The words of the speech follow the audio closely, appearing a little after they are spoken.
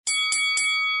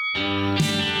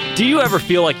Do you ever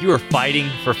feel like you are fighting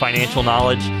for financial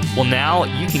knowledge? Well, now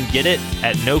you can get it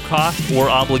at no cost or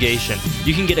obligation.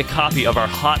 You can get a copy of our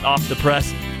hot off the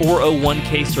press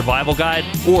 401k survival guide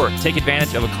or take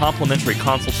advantage of a complimentary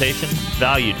consultation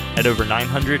valued at over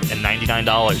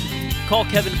 $999. Call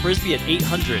Kevin Frisby at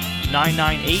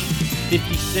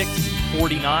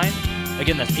 800-998-5649.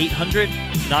 Again, that's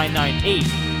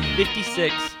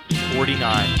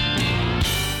 800-998-5649.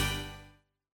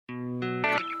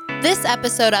 This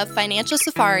episode of Financial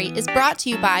Safari is brought to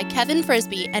you by Kevin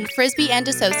Frisby and Frisby &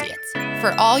 Associates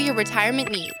for all your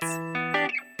retirement needs.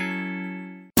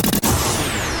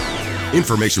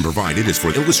 Information provided is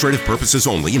for illustrative purposes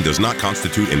only and does not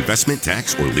constitute investment,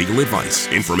 tax, or legal advice.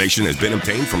 Information has been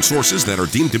obtained from sources that are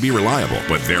deemed to be reliable,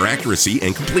 but their accuracy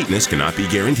and completeness cannot be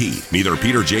guaranteed. Neither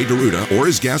Peter J. D'Arruda or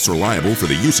his guests are liable for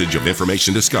the usage of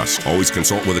information discussed. Always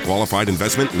consult with a qualified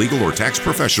investment, legal, or tax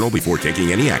professional before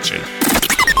taking any action.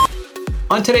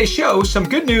 On today's show, some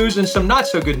good news and some not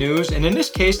so good news, and in this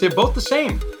case, they're both the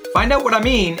same. Find out what I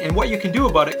mean and what you can do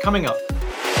about it coming up.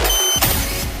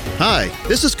 Hi,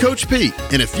 this is Coach Pete,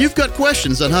 and if you've got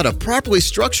questions on how to properly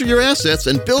structure your assets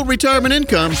and build retirement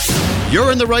income,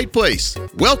 you're in the right place.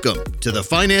 Welcome to the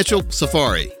Financial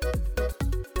Safari.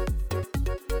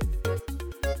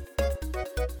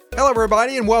 Hello,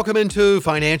 everybody, and welcome into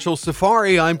Financial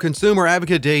Safari. I'm consumer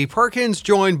advocate Dave Perkins,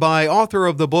 joined by author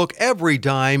of the book Every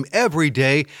Dime, Every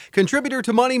Day, contributor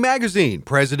to Money Magazine,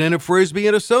 president of Frisby &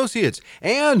 Associates,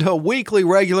 and a weekly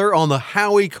regular on the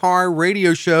Howie Carr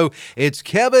radio show. It's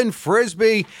Kevin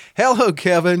Frisby. Hello,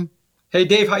 Kevin. Hey,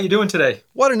 Dave, how you doing today?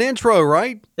 What an intro,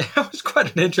 right? That was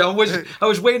quite an intro. I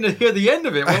was waiting to hear the end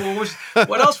of it.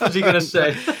 What else was he going to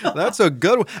say? That's a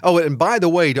good one. Oh, and by the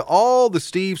way, to all the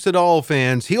Steve Siddall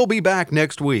fans, he'll be back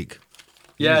next week.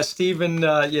 Yeah, Steven,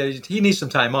 he needs some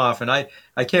time off, and I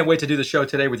can't wait to do the show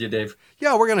today with you, Dave.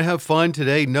 Yeah, we're going to have fun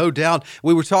today, no doubt.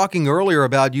 We were talking earlier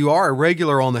about you are a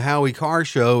regular on the Howie Carr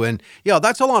show, and yeah,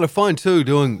 that's a lot of fun, too,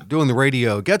 doing the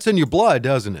radio. It gets in your blood,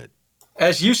 doesn't it?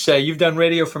 As you say, you've done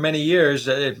radio for many years,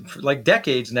 like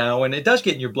decades now, and it does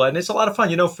get in your blood, and it's a lot of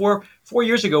fun. You know, 4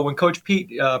 years ago when Coach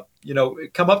Pete,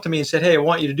 come up to me and said, "Hey, I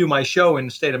want you to do my show in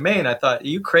the state of Maine," I thought, "Are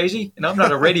you crazy?" And I'm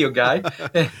not a radio guy.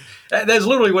 That's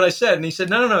literally what I said. And he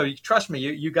said, "No, trust me.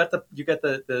 You got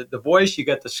the voice, you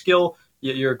got the skill.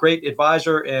 You're a great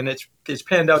advisor, and it's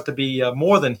panned out to be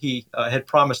more than he had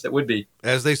promised it would be."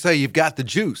 As they say, you've got the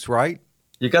juice, right?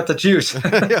 You got the juice.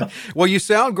 Yeah. Well, you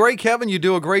sound great, Kevin. You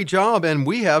do a great job, and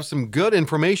we have some good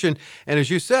information. And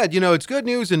as you said, it's good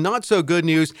news and not so good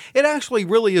news. It actually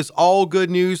really is all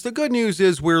good news. The good news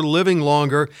is we're living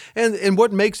longer, and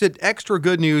what makes it extra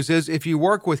good news is if you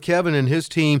work with Kevin and his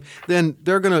team, then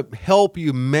they're going to help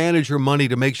you manage your money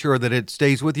to make sure that it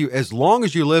stays with you as long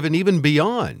as you live and even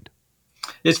beyond.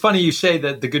 It's funny you say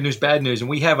that the good news, bad news, and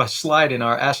we have a slide in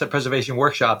our asset preservation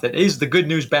workshop that is the good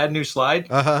news, bad news slide.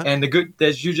 Uh-huh. And the good,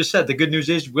 as you just said, the good news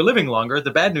is we're living longer.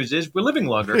 The bad news is we're living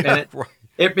longer, and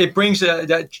it brings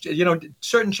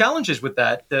certain challenges with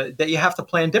that you have to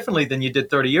plan differently than you did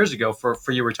 30 years ago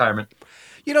for your retirement.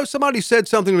 Somebody said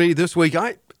something to me this week.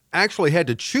 I actually had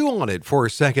to chew on it for a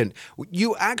second.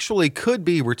 You actually could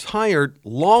be retired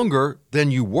longer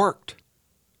than you worked.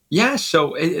 Yeah,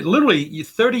 so literally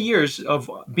 30 years of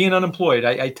being unemployed.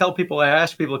 I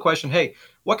ask people a question, hey,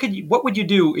 what would you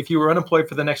do if you were unemployed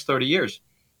for the next 30 years?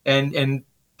 And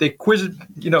the quiz,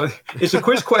 it's a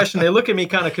quiz question. They look at me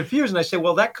kind of confused, and I say,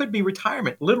 well, that could be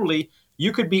retirement. Literally,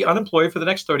 you could be unemployed for the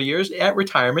next 30 years at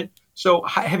retirement. So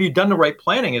have you done the right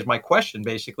planning is my question,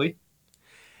 basically.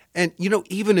 And,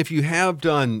 even if you have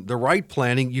done the right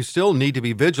planning, you still need to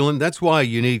be vigilant. That's why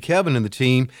you need Kevin and the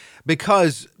team,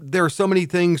 because there are so many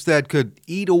things that could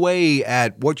eat away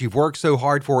at what you've worked so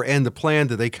hard for and the plan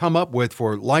that they come up with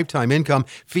for lifetime income.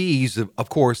 Fees, of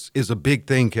course, is a big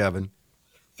thing, Kevin.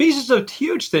 Fees is a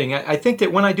huge thing. I think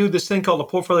that when I do this thing called a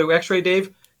portfolio x-ray,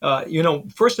 Dave,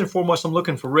 first and foremost, I'm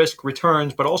looking for risk,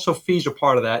 returns, but also fees are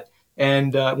part of that.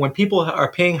 And when people are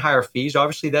paying higher fees,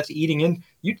 obviously that's eating in.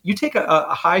 You take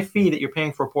a high fee that you're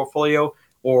paying for a portfolio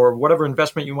or whatever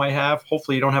investment you might have.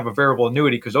 Hopefully you don't have a variable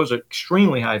annuity because those are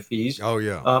extremely high fees. Oh,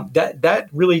 yeah. That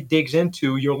really digs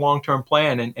into your long-term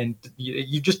plan, and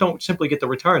you just don't simply get the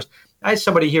returns. I had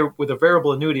somebody here with a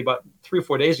variable annuity about 3 or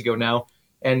 4 days ago now,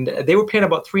 and they were paying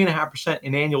about 3.5%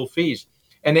 in annual fees.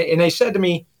 And they said to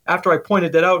me, after I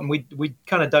pointed that out and we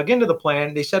kind of dug into the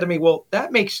plan, they said to me, well,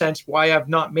 that makes sense why I've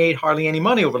not made hardly any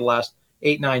money over the last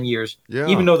 8-9 years. Yeah.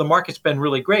 Even though the market's been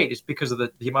really great, it's because of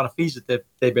the amount of fees that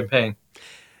they've been paying.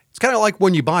 It's kind of like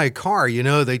when you buy a car,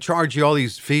 they charge you all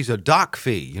these fees, a doc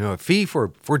fee, a fee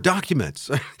for documents.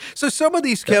 So some of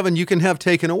these, Kevin, you can have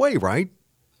taken away, right?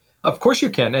 Of course you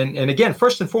can. And again,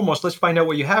 first and foremost, let's find out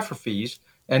what you have for fees.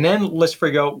 And then let's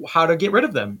figure out how to get rid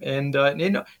of them. And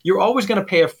you're always going to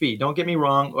pay a fee. Don't get me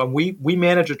wrong. We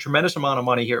manage a tremendous amount of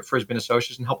money here at Frisbee &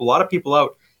 Associates and help a lot of people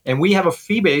out. And we have a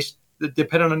fee base that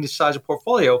depending on the size of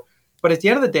portfolio. But at the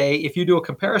end of the day, if you do a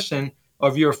comparison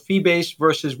of your fee base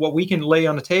versus what we can lay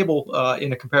on the table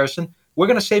in a comparison, we're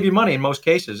going to save you money in most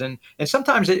cases. And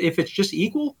sometimes if it's just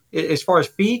equal as far as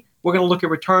fee, we're going to look at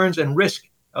returns and risk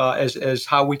as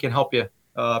how we can help you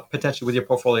potentially with your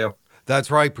portfolio.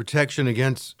 That's right, protection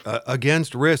against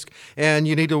risk. And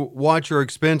you need to watch your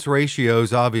expense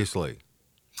ratios, obviously.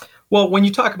 Well, when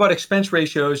you talk about expense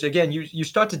ratios, again, you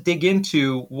start to dig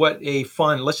into what a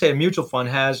fund, let's say a mutual fund,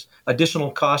 has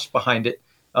additional costs behind it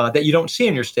that you don't see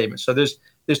in your statement. So there's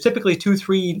typically 2,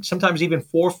 3, sometimes even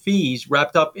 4 fees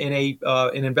wrapped up in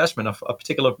an investment, a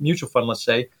particular mutual fund, let's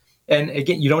say. And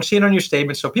again, you don't see it on your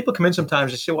statement. So people come in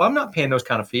sometimes and say, well, I'm not paying those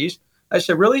kind of fees. I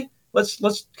say, really?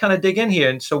 Let's kind of dig in here.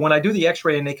 And so when I do the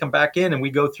X-ray and they come back in and we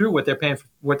go through what they're paying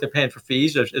for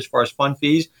fees as far as fund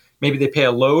fees, maybe they pay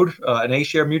a load, an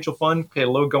A-share mutual fund, pay a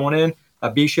load going in,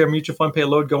 a B-share mutual fund, pay a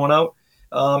load going out.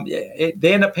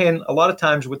 They end up paying a lot of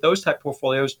times with those type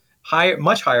portfolios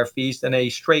much higher fees than a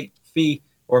straight fee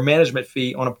or management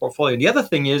fee on a portfolio. And the other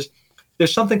thing is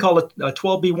there's something called a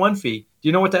 12B1 fee. Do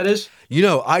you know what that is?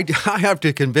 I have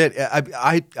to convince.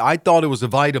 I thought it was a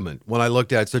vitamin when I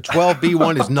looked at it. So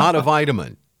 12B1 is not a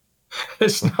vitamin.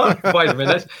 It's not a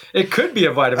vitamin. It could be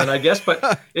a vitamin, I guess,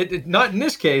 but it not in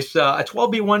this case. A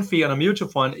 12B1 fee on a mutual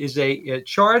fund is a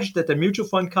charge that the mutual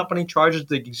fund company charges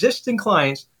the existing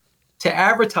clients to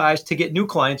advertise to get new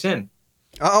clients in.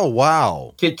 Oh,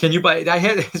 wow. Can you buy?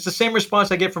 It's the same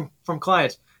response I get from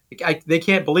clients. They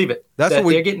can't believe it. That's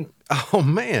what they're getting. Oh,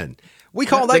 man. We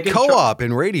call that co-op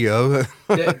in radio.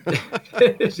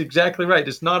 It's exactly right.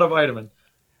 It's not a vitamin.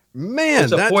 Man,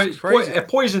 it's that's crazy. A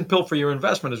poison pill for your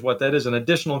investment is what that is, an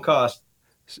additional cost.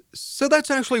 So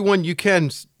that's actually one you can,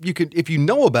 if you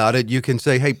know about it, you can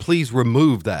say, hey, please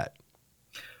remove that.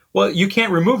 Well, you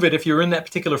can't remove it if you're in that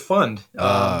particular fund.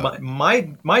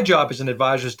 My job as an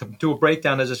advisor is to do a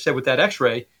breakdown, as I said, with that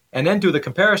X-ray, and then do the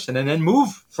comparison, and then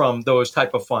move from those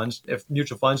type of funds, if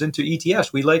mutual funds, into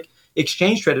ETFs. We like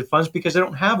exchange-traded funds because they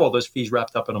don't have all those fees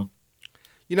wrapped up in them.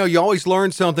 You always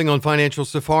learn something on Financial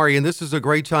Safari, and this is a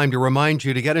great time to remind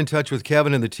you to get in touch with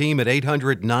Kevin and the team at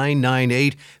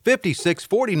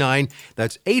 800-998-5649.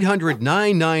 That's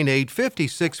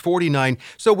 800-998-5649.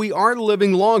 So we are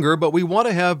living longer, but we want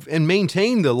to have and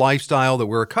maintain the lifestyle that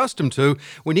we're accustomed to.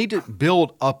 We need to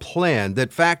build a plan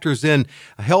that factors in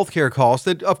healthcare costs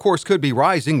that, of course, could be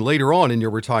rising later on in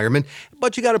your retirement,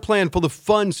 but you got to plan for the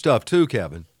fun stuff too,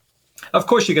 Kevin. Of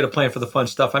course, you got to plan for the fun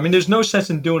stuff. I mean, there's no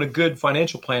sense in doing a good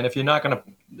financial plan if you're not going to,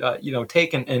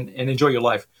 take and enjoy your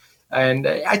life. And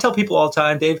I tell people all the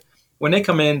time, Dave, when they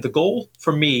come in, the goal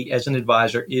for me as an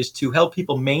advisor is to help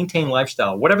people maintain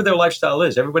lifestyle, whatever their lifestyle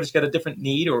is. Everybody's got a different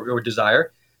need or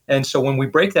desire. And so when we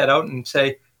break that out and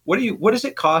say, what does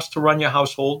it cost to run your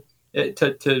household,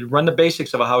 to run the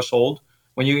basics of a household,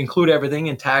 when you include everything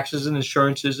in taxes and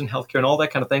insurances and healthcare and all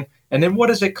that kind of thing, and then what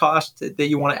does it cost that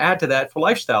you want to add to that for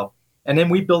lifestyle? And then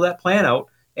we build that plan out.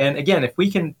 And again, if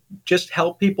we can just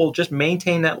help people just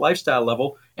maintain that lifestyle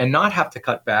level and not have to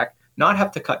cut back, not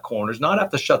have to cut corners, not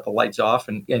have to shut the lights off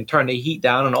and turn the heat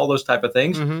down and all those type of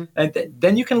things, and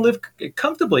then you can live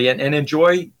comfortably and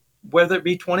enjoy, whether it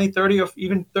be 20, 30, or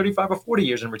even 35 or 40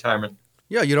 years in retirement.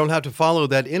 Yeah, you don't have to follow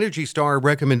that Energy Star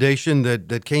recommendation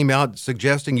that came out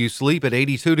suggesting you sleep at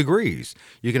 82 degrees.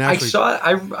 You can actually.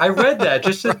 I read that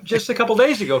just a couple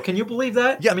days ago. Can you believe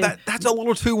that? Yeah, that's a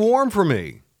little too warm for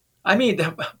me. I mean,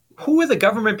 who are the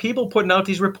government people putting out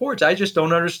these reports? I just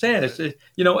don't understand.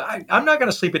 I'm not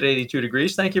going to sleep at 82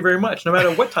 degrees. Thank you very much, no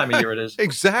matter what time of year it is.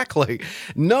 Exactly.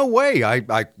 No way.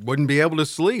 I wouldn't be able to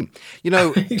sleep.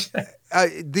 Exactly.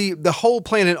 The whole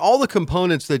plan and all the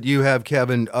components that you have,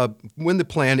 Kevin, when the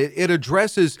plan, it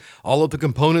addresses all of the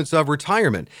components of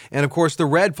retirement. And, of course, the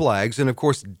red flags. And, of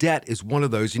course, debt is one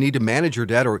of those. You need to manage your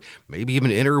debt or maybe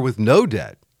even enter with no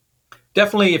debt.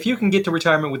 Definitely, if you can get to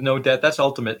retirement with no debt, that's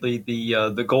ultimately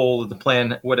the goal of the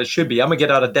plan, what it should be. I'm a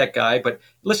get out of debt guy, but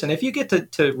listen, if you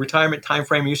get to retirement time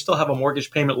frame, you still have a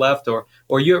mortgage payment left, or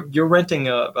you're renting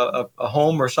a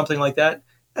home or something like that,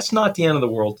 that's not the end of the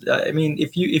world. I mean,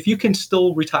 if you can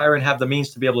still retire and have the means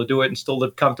to be able to do it and still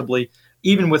live comfortably,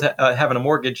 even with having a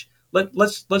mortgage,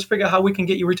 let's figure out how we can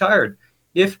get you retired.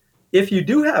 If you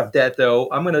do have debt, though,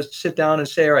 I'm going to sit down and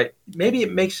say, all right, maybe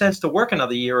it makes sense to work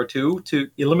another year or two to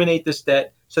eliminate this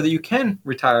debt so that you can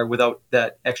retire without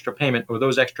that extra payment or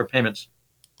those extra payments.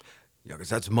 Yeah, because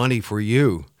that's money for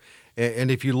you.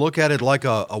 And if you look at it like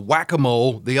a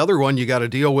whack-a-mole, the other one you got to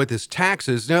deal with is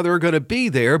taxes. Now, they're going to be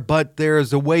there, but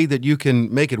there's a way that you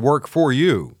can make it work for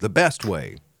you, the best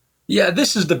way. Yeah,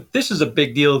 this is a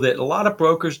big deal that a lot of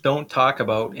brokers don't talk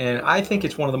about. And I think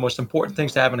it's one of the most important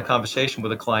things to have in a conversation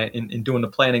with a client in doing the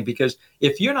planning, because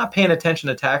if you're not paying attention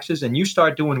to taxes and you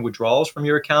start doing withdrawals from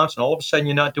your accounts and all of a sudden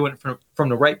you're not doing it from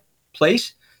the right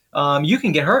place, you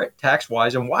can get hurt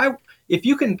tax-wise. And why, if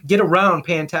you can get around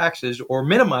paying taxes or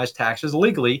minimize taxes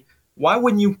legally, why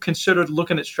wouldn't you consider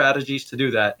looking at strategies to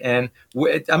do that? And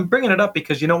I'm bringing it up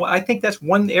because, I think that's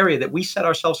one area that we set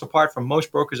ourselves apart from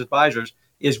most brokers advisors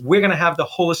is we're going to have the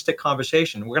holistic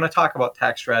conversation. We're going to talk about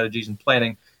tax strategies and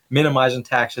planning, minimizing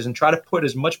taxes, and try to put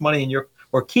as much money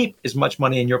or keep as much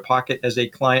money in your pocket as a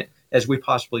client as we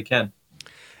possibly can.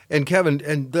 And Kevin,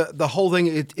 and the whole thing,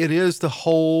 it is the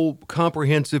whole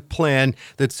comprehensive plan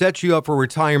that sets you up for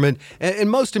retirement.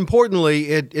 And most importantly,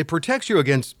 it protects you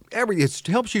against it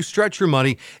helps you stretch your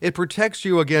money. It protects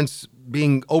you against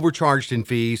being overcharged in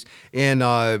fees and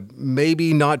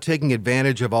maybe not taking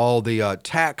advantage of all the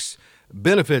tax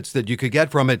benefits that you could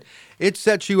get from it. It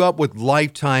sets you up with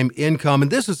lifetime income. And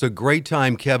this is a great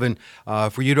time, Kevin,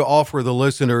 for you to offer the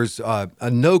listeners a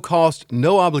no-cost,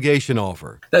 no-obligation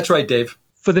offer. That's right, Dave.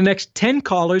 For the next 10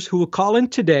 callers who will call in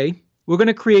today, we're going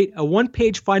to create a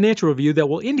one-page financial review that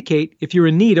will indicate if you're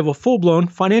in need of a full-blown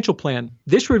financial plan.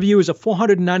 This review is a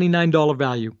 $499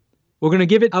 value. We're going to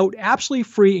give it out absolutely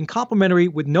free and complimentary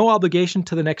with no obligation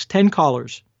to the next 10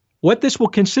 callers. What this will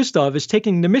consist of is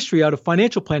taking the mystery out of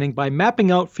financial planning by mapping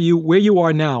out for you where you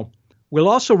are now. We'll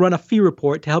also run a fee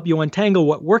report to help you untangle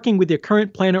what working with your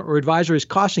current planner or advisor is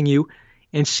costing you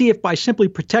and see if by simply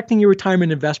protecting your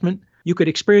retirement investment, you could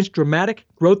experience dramatic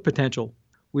growth potential.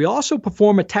 We also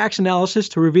perform a tax analysis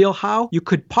to reveal how you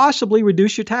could possibly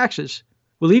reduce your taxes.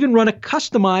 We'll even run a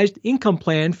customized income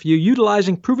plan for you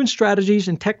utilizing proven strategies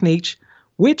and techniques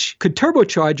which could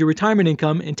turbocharge your retirement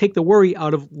income and take the worry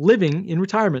out of living in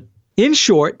retirement. In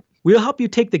short, we'll help you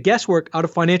take the guesswork out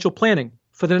of financial planning.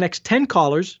 For the next 10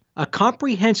 callers, a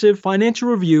comprehensive financial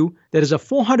review that is a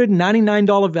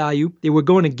 $499 value that we're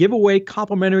going to give away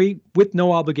complimentary with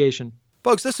no obligation.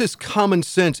 Folks, this is common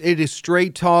sense. It is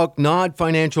straight talk, not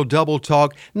financial double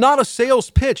talk, not a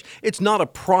sales pitch. It's not a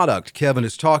product Kevin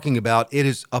is talking about. It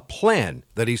is a plan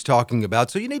that he's talking about.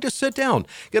 So you need to sit down,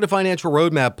 get a financial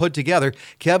roadmap put together.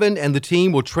 Kevin and the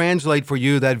team will translate for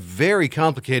you that very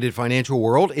complicated financial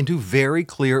world into very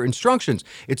clear instructions.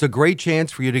 It's a great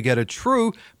chance for you to get a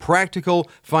true, practical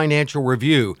financial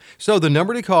review. So the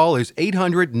number to call is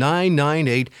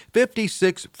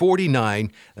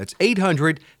 800-998-5649. That's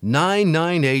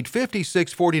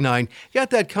 800-998-5649.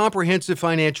 Get that comprehensive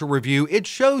financial review. It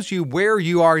shows you where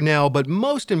you are now, but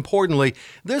most importantly,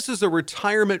 this is a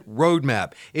retirement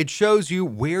roadmap. It shows you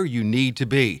where you need to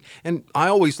be. And I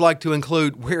always like to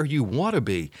include where you want to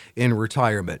be in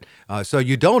retirement. So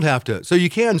you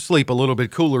can sleep a little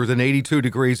bit cooler than 82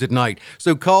 degrees at night.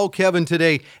 So call Kevin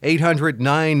today,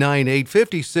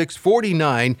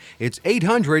 800-998-5649. It's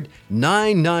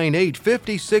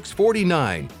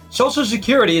 800-998-5649. Social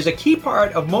Security is a key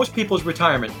part of most people's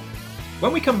retirement.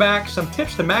 When we come back, some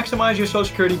tips to maximize your Social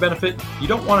Security benefit. You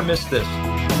don't want to miss this.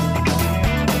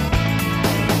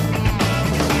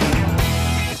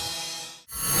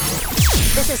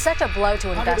 This is such a blow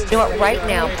to investors. You know what, right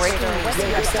now, breaking news, we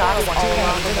have stocks all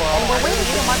around the world, and we're waiting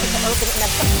for the market to open in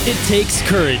It takes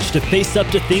courage to face up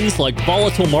to things like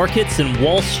volatile markets and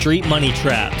Wall Street money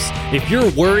traps. If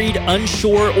you're worried,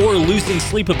 unsure, or losing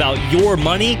sleep about your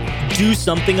money, do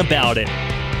something about it.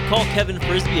 Call Kevin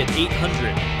Frisbee at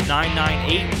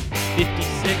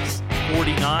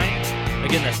 800-998-5649.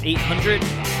 Again, that's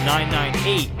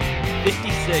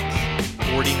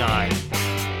 800-998-5649.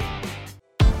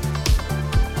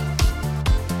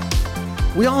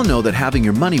 We all know that having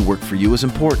your money work for you is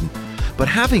important, but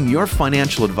having your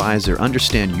financial advisor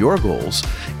understand your goals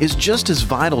is just as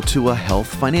vital to a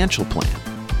health financial plan.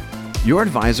 Your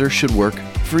advisor should work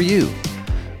for you.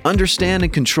 Understand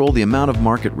and control the amount of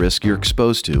market risk you're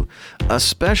exposed to,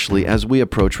 especially as we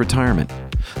approach retirement.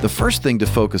 The first thing to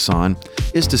focus on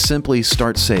is to simply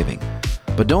start saving.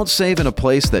 But don't save in a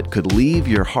place that could leave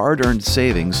your hard-earned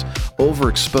savings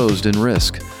overexposed in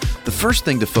risk. The first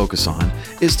thing to focus on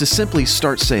is to simply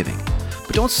start saving.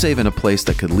 But don't save in a place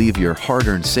that could leave your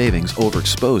hard-earned savings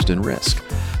overexposed in risk.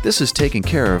 This is taken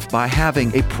care of by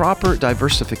having a proper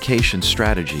diversification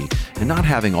strategy and not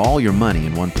having all your money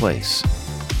in one place.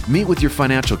 Meet with your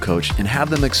financial coach and have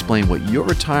them explain what your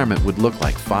retirement would look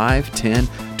like 5, 10,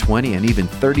 20, and even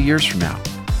 30 years from now.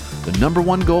 The number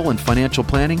one goal in financial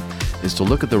planning is to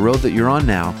look at the road that you're on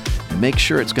now and make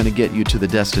sure it's going to get you to the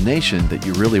destination that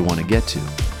you really want to get to.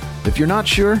 If you're not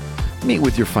sure, meet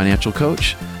with your financial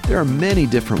coach. There are many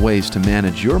different ways to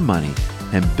manage your money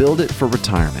and build it for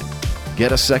retirement.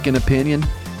 Get a second opinion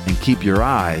and keep your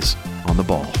eyes on the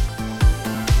ball.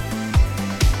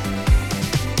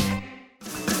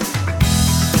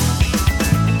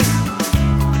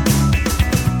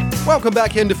 Welcome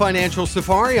back into Financial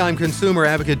Safari. I'm consumer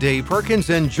advocate Dave Perkins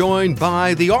and joined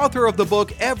by the author of the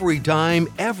book Every Dime,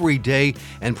 Every Day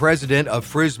and president of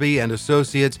Frisbie and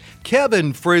Associates,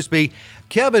 Kevin Frisbie.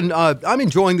 Kevin, I'm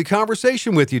enjoying the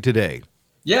conversation with you today.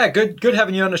 Yeah, good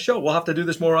having you on the show. We'll have to do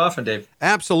this more often, Dave.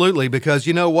 Absolutely, because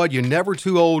you know what? You're never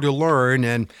too old to learn,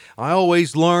 and I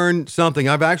always learn something.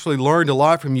 I've actually learned a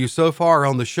lot from you so far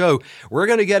on the show. We're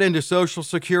going to get into Social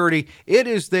Security. It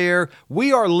is there.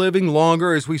 We are living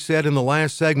longer, as we said in the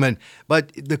last segment.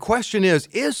 But the question is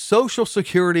Social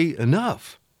Security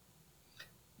enough?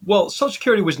 Well, Social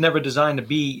Security was never designed to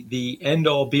be the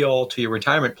end-all, be-all to your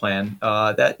retirement plan.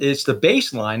 That is the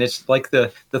baseline. It's like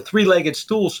the three-legged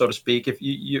stool, so to speak. If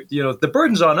you know, the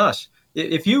burden's on us.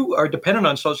 If you are dependent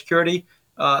on Social Security,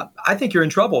 I think you're in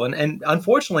trouble. And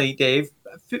unfortunately, Dave,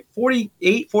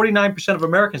 49% of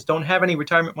Americans don't have any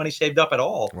retirement money saved up at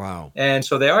all. Wow. And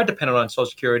so they are dependent on Social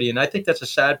Security. And I think that's a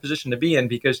sad position to be in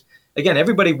because, again,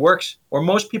 everybody works, or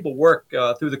most people work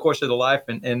through the course of their life,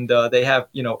 and they have,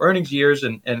 earnings years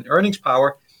and earnings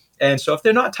power. And so if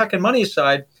they're not tucking money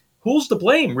aside, who's to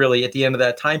blame really at the end of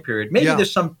that time period? Maybe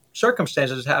there's some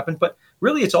circumstances that happen, but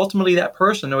really it's ultimately that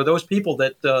person or those people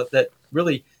that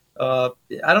really, I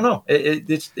don't know,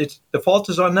 it's the fault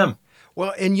is on them.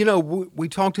 Well, and we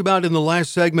talked about in the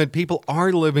last segment, people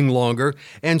are living longer,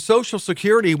 and Social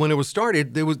Security, when it was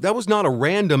started, that was not a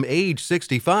random age,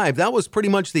 65. That was pretty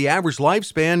much the average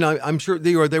lifespan. I'm sure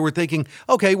they were thinking,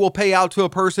 okay, we'll pay out to a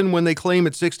person when they claim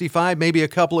at 65, maybe a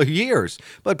couple of years,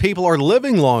 but people are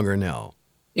living longer now.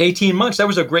 18 months. That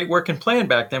was a great working plan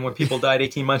back then when people died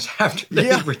 18 months after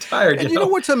they retired. And you know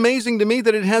what's amazing to me?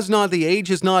 That the age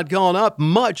has not gone up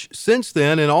much since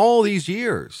then in all these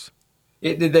years.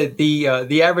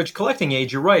 The average collecting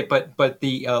age, you're right, but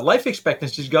the life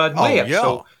expectancy has gone way up. Yeah.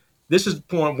 So this is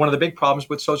one of the big problems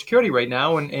with Social Security right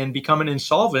now, and becoming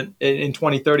insolvent in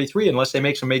 2033 unless they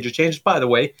make some major changes. By the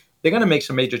way, they're going to make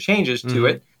some major changes to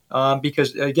it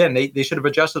because again they should have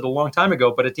adjusted a long time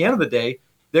ago. But at the end of the day,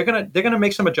 they're gonna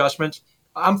make some adjustments.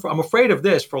 I'm afraid of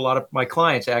this for a lot of my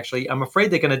clients. Actually, I'm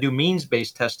afraid they're going to do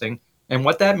means-based testing, and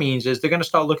what that means is they're going to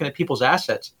start looking at people's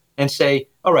assets and say,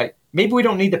 all right, maybe we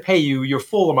don't need to pay you your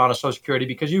full amount of Social Security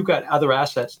because you've got other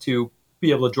assets to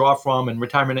be able to draw from and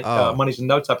retirement monies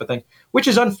and that type of thing, which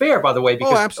is unfair, by the way,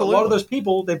 because a lot of those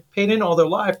people, they've paid in all their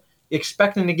life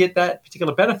expecting to get that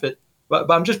particular benefit. But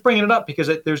I'm just bringing it up because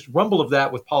there's rumble of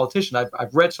that with politicians.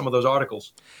 I've read some of those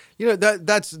articles.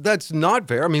 That's not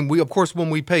fair. I mean, we, of course, when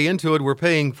we pay into it, we're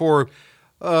paying for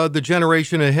the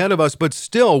generation ahead of us, but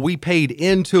still, we paid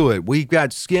into it. We've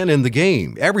got skin in the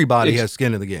game. Everybody has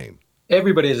skin in the game.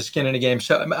 Everybody has a skin in the game.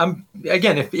 So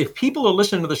again, if people are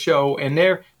listening to the show and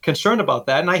they're concerned about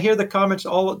that, and I hear the comments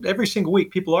every single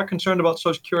week, people are concerned about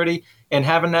Social Security and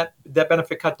having that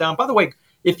benefit cut down. By the way,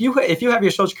 if you have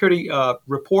your Social Security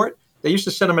report, they used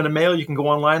to send them in the mail. You can go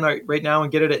online right now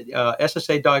and get it at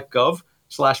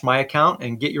ssa.gov/myaccount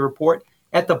and get your report.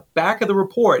 At the back of the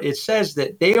report, it says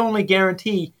that they only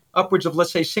guarantee upwards of,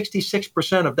 let's say,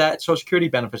 66% of that Social Security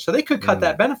benefit. So they could cut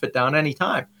that benefit down any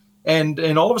time. And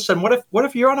all of a sudden, what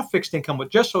if you're on a fixed income with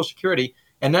just Social Security,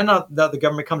 and then the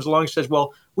government comes along and says,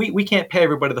 well, we can't pay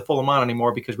everybody the full amount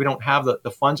anymore because we don't have the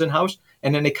funds in house,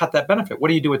 and then they cut that benefit. What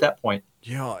do you do at that point?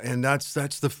 Yeah, and that's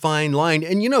the fine line.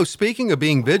 And speaking of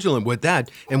being vigilant with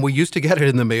that, and we used to get it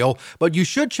in the mail, but you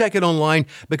should check it online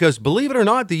because, believe it or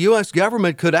not, the U.S.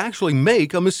 government could actually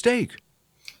make a mistake.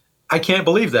 I can't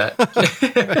believe that.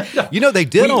 They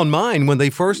did on mine when they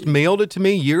first mailed it to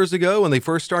me years ago. When they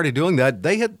first started doing that,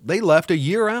 they left a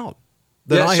year out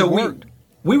that I had worked.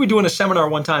 We were doing a seminar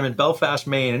one time in Belfast,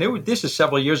 Maine, and this is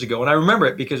several years ago, and I remember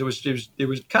it because it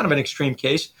was kind of an extreme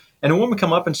case. And a woman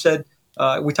come up and said,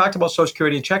 "We talked about Social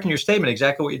Security and checking your statement,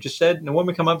 exactly what you just said." And a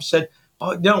woman come up and said,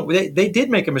 "Oh no, they did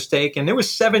make a mistake, and there was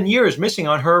 7 years missing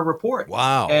on her report."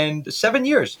 Wow! And 7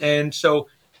 years, and so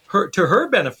to her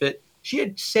benefit, she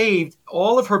had saved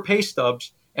all of her pay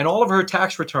stubs and all of her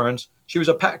tax returns. She was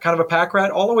kind of a pack rat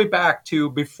all the way back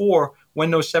to before when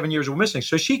those 7 years were missing.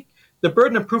 So the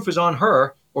burden of proof is on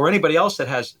her or anybody else that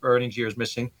has earnings years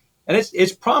missing. And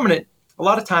it's prominent a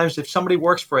lot of times if somebody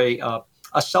works for a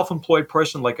self-employed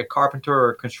person like a carpenter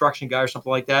or a construction guy or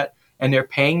something like that, and they're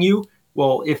paying you.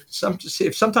 Well, if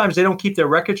sometimes they don't keep their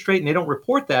record straight and they don't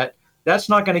report that, that's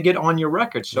not going to get on your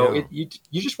record. So Yeah.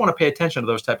 you just want to pay attention to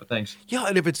those type of things. Yeah,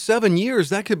 and if it's 7 years,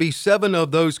 that could be 7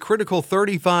 of those critical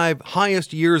 35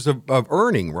 highest years of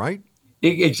earning, right?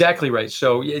 Exactly right.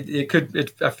 So it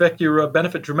could affect your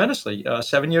benefit tremendously.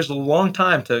 7 years is a long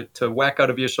time to whack out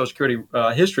of your Social Security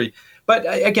history. But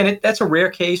again, that's a rare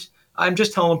case. I'm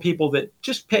just telling people that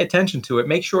just pay attention to it.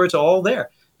 Make sure it's all there.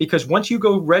 Because once you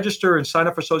go register and sign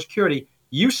up for Social Security,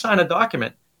 you sign a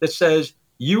document that says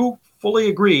you fully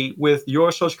agree with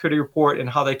your Social Security report and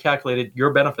how they calculated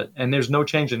your benefit. And there's no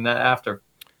change in that after.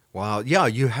 Wow. Yeah,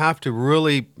 you have to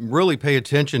really, really pay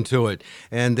attention to it.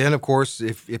 And then, of course,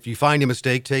 if you find a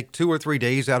mistake, take 2 or 3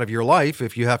 days out of your life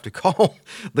if you have to call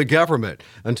the government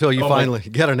until you finally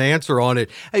get an answer on it.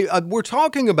 Hey, we're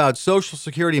talking about Social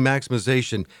Security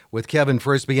maximization with Kevin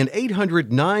Frisbie, and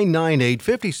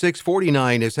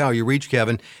 800-998-5649 is how you reach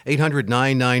Kevin,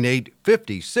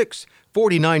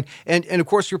 800-998-5649. And of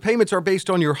course, your payments are based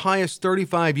on your highest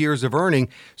 35 years of earning.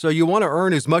 So you want to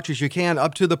earn as much as you can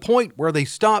up to the point where they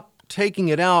stop taking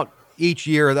it out each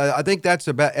year. I think that's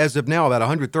about, as of now, about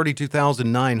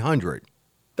 $132,900.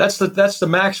 That's the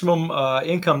maximum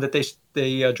income that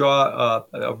they draw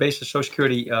a basis Social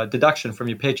Security deduction from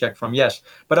your paycheck from. Yes,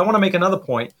 but I want to make another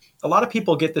point. A lot of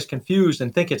people get this confused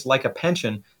and think it's like a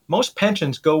pension. Most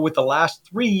pensions go with the last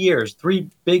 3 years, 3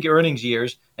 big earnings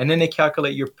years, and then they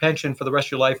calculate your pension for the rest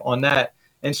of your life on that.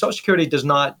 And Social Security does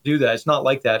not do that. It's not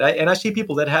like that. I see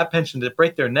people that have pensions that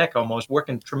break their neck almost,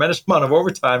 working tremendous amount of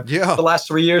overtime for the last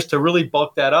 3 years to really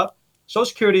bulk that up. Social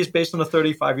Security is based on a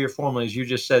 35-year formula, as you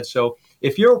just said. So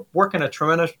if you're working a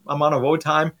tremendous amount of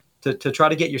overtime to try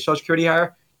to get your Social Security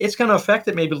higher, it's going to affect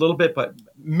it maybe a little bit, but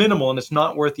minimal, and it's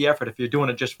not worth the effort if you're doing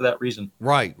it just for that reason.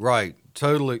 Right.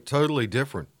 Totally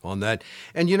different on that.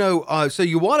 And, so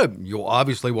you'll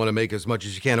obviously want to make as much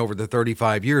as you can over the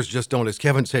 35 years. Just don't, as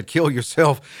Kevin said, kill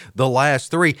yourself the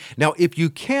last 3. Now, if you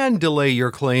can delay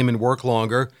your claim and work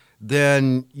longer,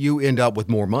 then you end up with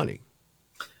more money.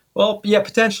 Well, yeah,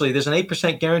 potentially. There's an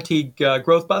 8% guaranteed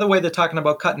growth. By the way, they're talking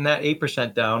about cutting that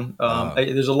 8% down.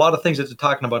 There's a lot of things that they're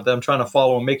talking about that I'm trying to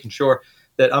follow and making sure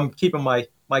that I'm keeping my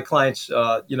clients,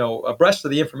 abreast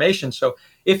of the information. So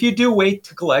if you do wait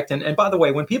to collect, and by the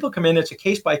way, when people come in, it's a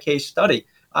case-by-case study.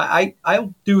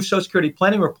 I'll do Social Security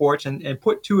planning reports and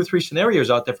put 2 or 3 scenarios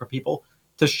out there for people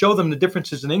to show them the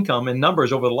differences in income and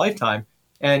numbers over the lifetime.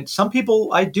 And some people,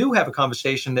 I do have a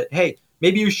conversation that, hey,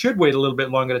 maybe you should wait a little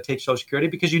bit longer to take Social Security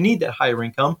because you need that higher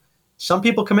income. Some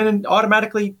people come in and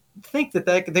automatically think that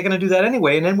they're going to do that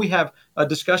anyway. And then we have a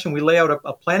discussion. We lay out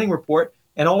a planning report,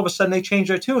 and all of a sudden they change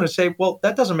their tune and say, well,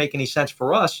 that doesn't make any sense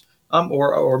for us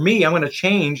or me. I'm going to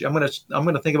change. I'm going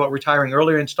to think about retiring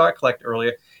earlier and start collect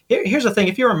earlier. Here's the thing.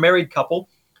 If you're a married couple,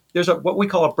 there's what we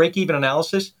call a break-even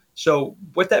analysis. So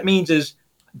what that means is,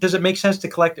 does it make sense to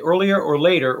collect earlier or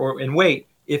later and wait?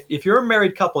 If you're a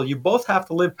married couple, you both have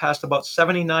to live past about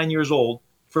 79 years old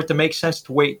for it to make sense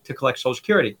to wait to collect Social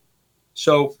Security.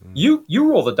 So you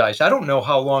roll the dice. I don't know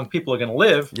how long people are going to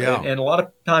live, and a lot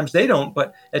of times they don't.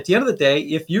 But at the end of the day,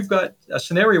 if you've got a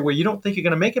scenario where you don't think you're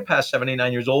going to make it past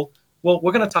 79 years old, well,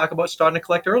 we're going to talk about starting to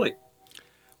collect early.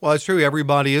 Well, it's true.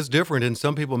 Everybody is different. And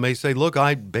some people may say, look,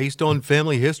 based on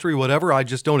family history, whatever, I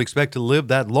just don't expect to live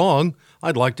that long.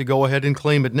 I'd like to go ahead and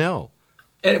claim it now.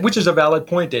 Which is a valid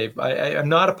point, Dave. I'm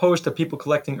not opposed to people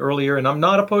collecting earlier, and I'm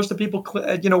not opposed to people,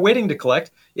 waiting to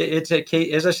collect. It's a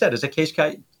case, as I said, it's a case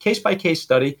by case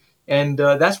study, and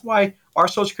that's why our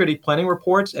Social Security planning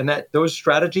reports and those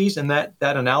strategies and that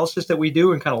analysis that we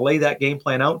do and kind of lay that game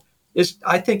plan out is,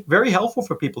 I think, very helpful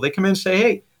for people. They come in and say,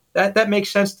 hey, that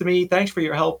makes sense to me. Thanks for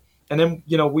your help, and then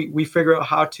we figure out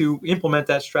how to implement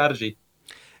that strategy.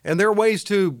 And there are ways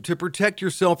to protect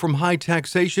yourself from high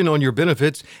taxation on your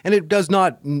benefits. And it does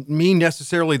not mean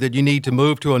necessarily that you need to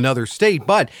move to another state,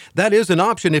 but that is an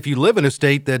option if you live in a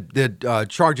state that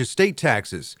charges state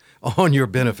taxes on your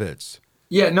benefits.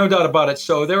 Yeah, no doubt about it.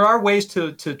 So there are ways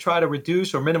to try to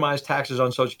reduce or minimize taxes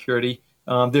on Social Security.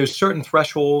 There's certain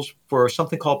thresholds for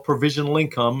something called provisional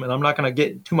income, and I'm not going to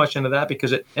get too much into that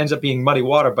because it ends up being muddy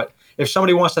water. But if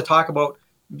somebody wants to talk about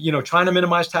trying to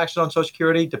minimize taxes on Social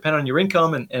Security, depending on your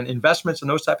income and investments and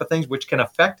those type of things, which can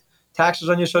affect taxes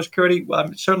on your Social Security,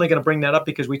 I'm certainly going to bring that up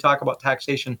because we talk about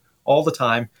taxation all the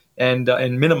time and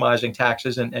minimizing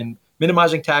taxes and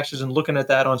minimizing taxes and looking at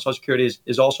that on Social Security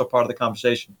is also part of the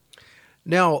conversation.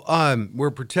 Now,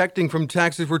 we're protecting from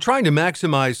taxes. We're trying to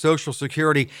maximize Social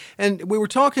Security. And we were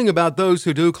talking about those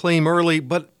who do claim early.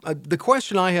 But the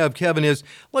question I have, Kevin, is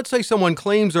let's say someone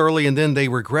claims early and then they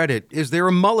regret it. Is there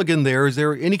a mulligan there? Is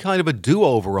there any kind of a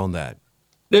do-over on that?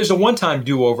 There's a one-time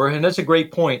do-over, and that's a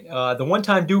great point. The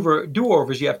one-time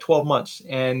do-over is you have 12 months,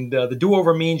 and the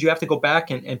do-over means you have to go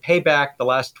back and pay back the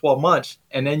last 12 months,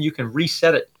 and then you can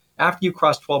reset it. After you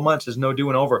cross 12 months, there's no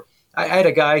doing over. I had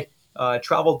a guy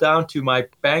travel down to my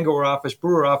Bangor office,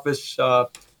 Brewer office.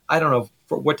 I don't know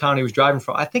what town he was driving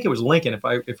from. I think it was Lincoln,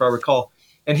 if I recall.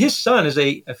 And his son is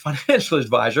a financial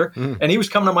advisor, and he was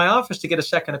coming to my office to get a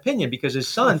second opinion because his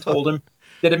son told him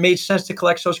that it made sense to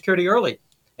collect Social Security early.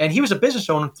 And he was a business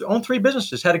owner, owned 3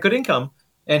 businesses, had a good income.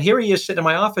 And here he is sitting in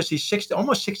my office. He's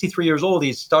almost 63 years old.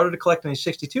 He started to collect when he's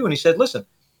 62. And he said, listen,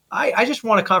 I just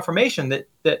want a confirmation that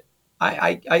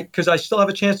because I still have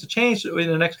a chance to change in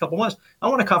the next couple of months. I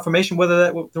want a confirmation whether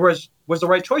that was the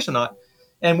right choice or not.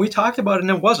 And we talked about it, and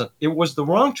it wasn't. It was the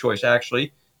wrong choice,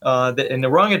 actually, and the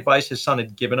wrong advice his son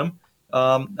had given him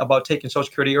about taking Social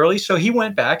Security early. So he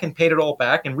went back and paid it all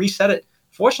back and reset it,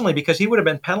 fortunately, because he would have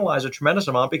been penalized a tremendous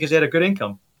amount because he had a good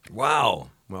income. Wow.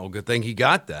 Well, good thing he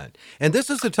got that. And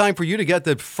this is the time for you to get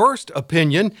the first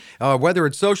opinion, whether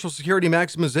it's Social Security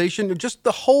maximization or just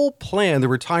the whole plan, the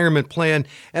retirement plan.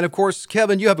 And of course,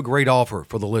 Kevin, you have a great offer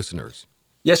for the listeners.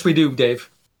 Yes, we do, Dave.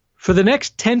 For the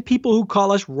next 10 people who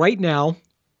call us right now,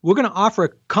 we're going to offer a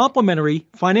complimentary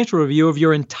financial review of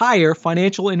your entire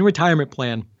financial and retirement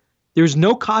plan. There's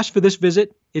no cost for this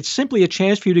visit. It's simply a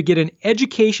chance for you to get an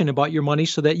education about your money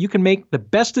so that you can make the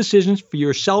best decisions for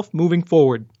yourself moving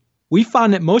forward. We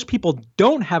found that most people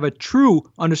don't have a true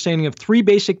understanding of 3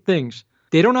 basic things.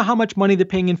 They don't know how much money they're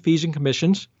paying in fees and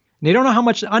commissions, and they don't know how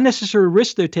much unnecessary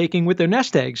risk they're taking with their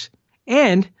nest eggs,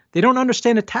 and they don't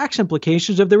understand the tax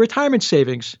implications of their retirement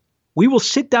savings. We will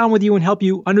sit down with you and help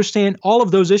you understand all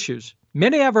of those issues.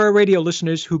 Many of our radio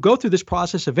listeners who go through this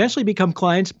process eventually become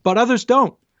clients, but others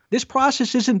don't. This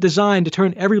process isn't designed to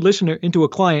turn every listener into a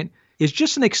client. It's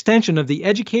just an extension of the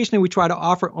education that we try to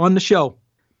offer on the show.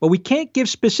 But we can't give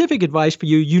specific advice for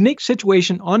your unique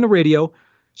situation on the radio,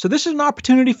 so this is an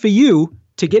opportunity for you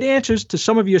to get answers to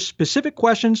some of your specific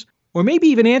questions, or maybe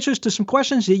even answers to some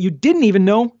questions that you didn't even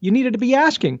know you needed to be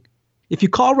asking. If you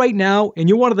call right now and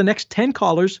you're one of the next 10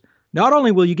 callers, not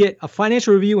only will you get a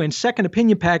financial review and second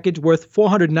opinion package worth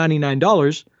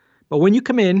 $499, but when you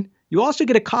come in, you also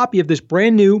get a copy of this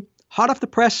brand new, hot off the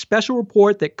press special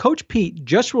report that Coach Pete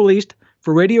just released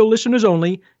for radio listeners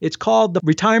only. It's called the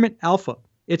Retirement Alpha.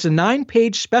 It's a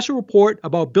 9-page special report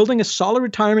about building a solid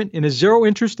retirement in a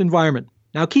zero-interest environment.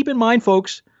 Now keep in mind,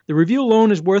 folks, the review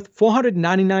alone is worth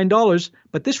 $499,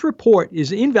 but this report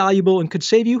is invaluable and could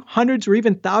save you hundreds or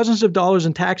even thousands of dollars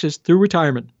in taxes through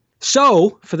retirement.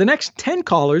 So, for the next 10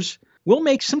 callers, we'll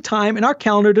make some time in our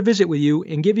calendar to visit with you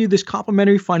and give you this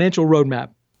complimentary financial roadmap.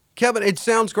 Kevin, it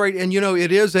sounds great. And,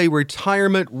 it is a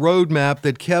retirement roadmap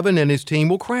that Kevin and his team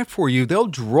will craft for you. They'll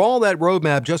draw that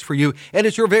roadmap just for you, and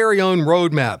it's your very own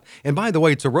roadmap. And by the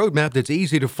way, it's a roadmap that's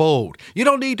easy to fold. You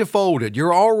don't need to fold it.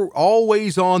 You're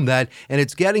always on that, and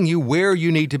it's getting you where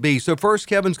you need to be. So first,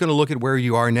 Kevin's going to look at where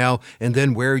you are now and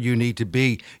then where you need to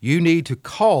be. You need to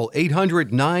call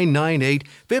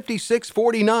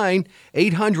 800-998-5649,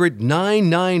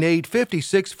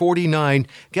 800-998-5649.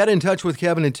 Get in touch with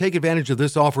Kevin and take advantage of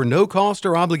this offer. No cost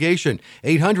or obligation.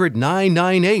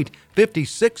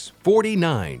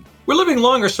 800-998-5649. We're living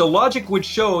longer, so logic would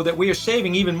show that we are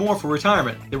saving even more for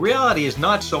retirement. The reality is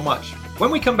not so much.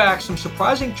 When we come back, some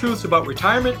surprising truths about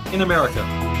retirement in America.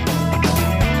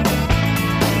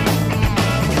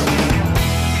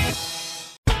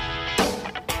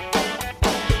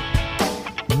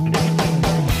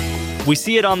 We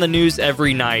see it on the news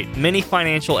every night. Many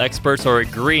financial experts are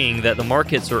agreeing that the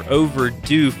markets are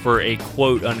overdue for a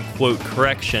quote-unquote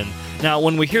correction. Now,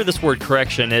 when we hear this word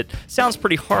correction, it sounds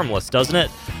pretty harmless, doesn't it?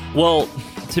 Well,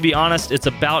 to be honest, it's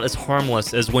about as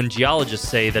harmless as when geologists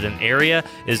say that an area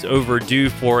is overdue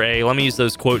for a, let me use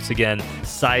those quotes again,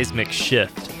 seismic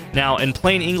shift. Now, in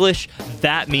plain English,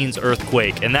 that means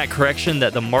earthquake, and that correction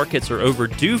that the markets are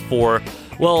overdue for,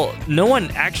 well, no one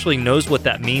actually knows what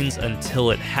that means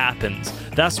until it happens.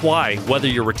 That's why, whether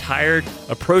you're retired,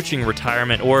 approaching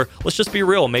retirement, or let's just be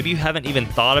real, maybe you haven't even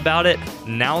thought about it,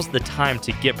 now's the time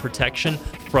to get protection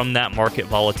from that market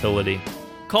volatility.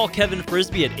 Call Kevin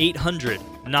Frisbee at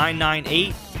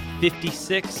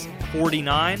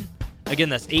 800-998-5649. Again,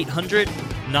 that's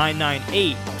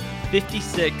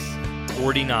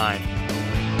 800-998-5649.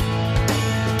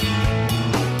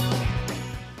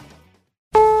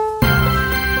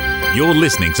 You're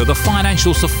listening to the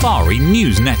Financial Safari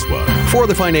News Network. For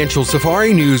the Financial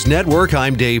Safari News Network,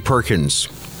 I'm Dave Perkins.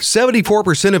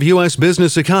 74% of U.S.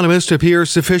 business economists appear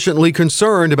sufficiently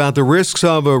concerned about the risks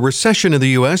of a recession in the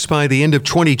U.S. by the end of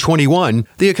 2021.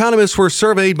 The economists were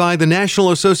surveyed by the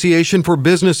National Association for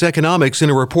Business Economics in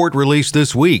a report released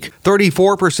this week.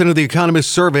 34% of the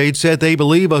economists surveyed said they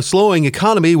believe a slowing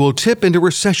economy will tip into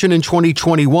recession in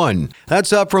 2021.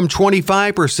 That's up from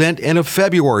 25% in a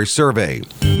February survey.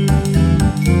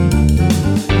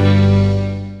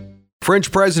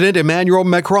 French President Emmanuel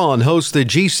Macron hosts the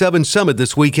G7 summit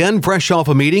this weekend, fresh off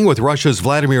a meeting with Russia's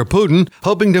Vladimir Putin,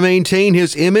 hoping to maintain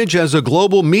his image as a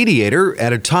global mediator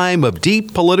at a time of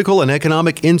deep political and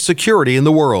economic insecurity in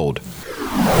the world.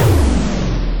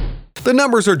 The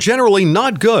numbers are generally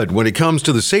not good when it comes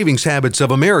to the savings habits of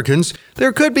Americans.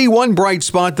 There could be one bright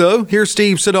spot, though. Here's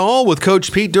Steve Siddall with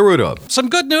Coach Pete D'Arruda. Some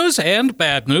good news and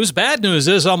bad news. Bad news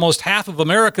is almost half of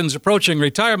Americans approaching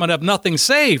retirement have nothing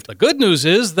saved. The good news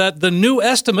is that the new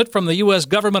estimate from the U.S.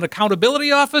 Government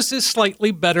Accountability Office is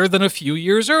slightly better than a few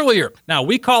years earlier. Now,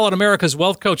 we call on America's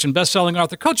wealth coach and best-selling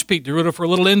author Coach Pete D'Arruda for a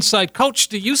little insight. Coach,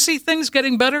 do you see things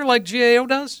getting better like GAO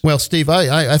does? Well, Steve,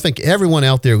 I think everyone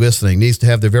out there listening needs to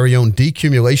have their very own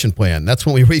decumulation plan. That's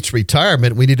when we reach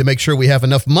retirement, we need to make sure we have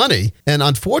enough money. And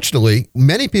unfortunately,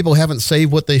 many people haven't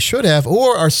saved what they should have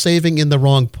or are saving in the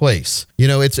wrong place. You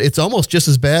know, it's almost just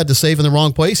as bad to save in the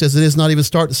wrong place as it is not even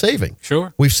start saving.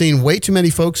 Sure. We've seen way too many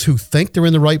folks who think they're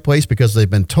in the right place because they've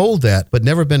been told that, but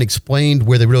never been explained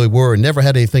where they really were and never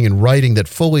had anything in writing that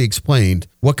fully explained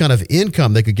what kind of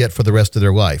income they could get for the rest of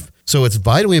their life. So it's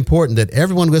vitally important that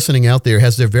everyone listening out there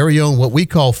has their very own what we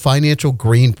call financial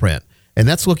green print. And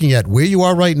that's looking at where you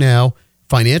are right now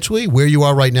financially, where you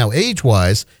are right now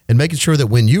age-wise, and making sure that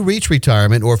when you reach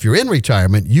retirement or if you're in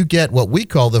retirement, you get what we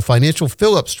call the financial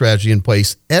fill-up strategy in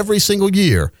place every single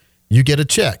year. You get a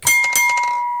check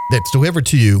that's delivered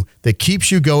to you that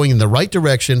keeps you going in the right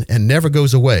direction and never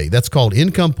goes away. That's called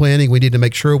income planning. We need to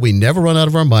make sure we never run out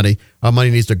of our money. Our money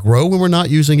needs to grow when we're not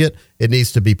using it. It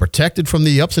needs to be protected from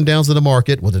the ups and downs of the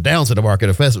market, well, the downs of the market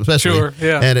especially. Sure,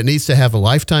 yeah. And it needs to have a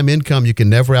lifetime income you can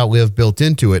never outlive built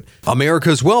into it.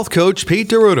 America's wealth coach, Pete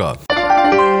D'Arruda.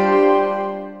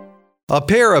 A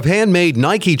pair of handmade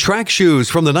Nike track shoes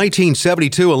from the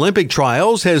 1972 Olympic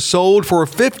trials has sold for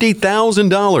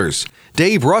 $50,000.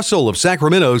 Dave Russell of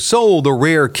Sacramento sold the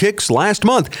rare kicks last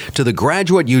month to the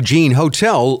Graduate Eugene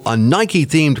Hotel, a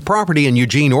Nike-themed property in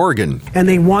Eugene, Oregon. And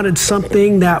they wanted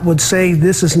something that would say,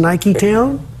 this is Nike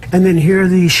Town. And then here are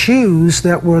these shoes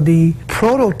that were the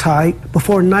prototype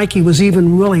before Nike was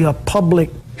even really a public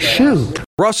shoe.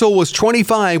 Russell was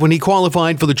 25 when he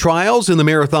qualified for the trials in the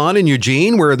marathon in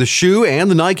Eugene, where the shoe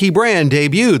and the Nike brand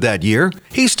debuted that year.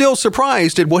 He's still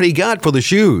surprised at what he got for the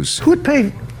shoes. Who would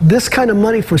pay this kind of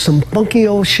money for some funky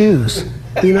old shoes,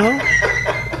 you know?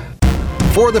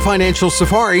 For the Financial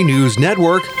Safari News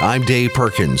Network, I'm Dave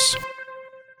Perkins.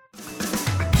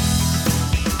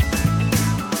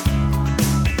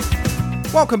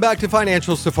 Welcome back to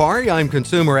Financial Safari. I'm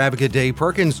consumer advocate Dave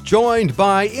Perkins, joined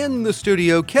by, in the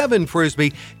studio, Kevin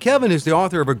Frisby. Kevin is the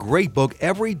author of a great book,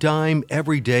 Every Dime,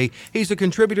 Every Day. He's a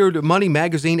contributor to Money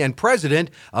Magazine and president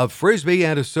of Frisby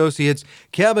and Associates.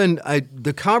 Kevin,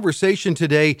 the conversation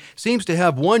today seems to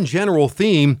have one general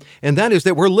theme, and that is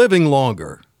that we're living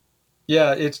longer.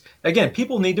 Yeah, it's, again,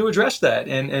 people need to address that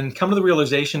and come to the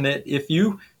realization that if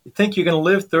you think you're going to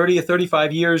live 30 or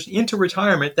 35 years into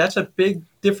retirement, that's a big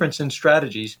difference in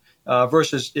strategies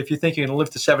versus if you think you're going to live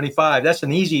to 75. That's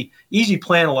an easy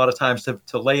plan a lot of times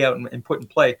to lay out and put in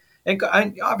play. And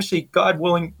obviously, God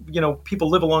willing, people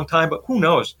live a long time, but who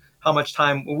knows how much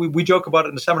time. We joke about it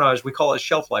in the seminars. We call it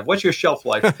shelf life. What's your shelf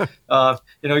life?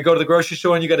 You go to the grocery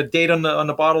store and you got a date on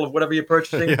the bottle of whatever you're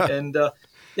purchasing. Yeah. And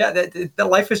that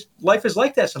life is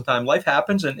like that sometimes. Life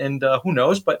happens and who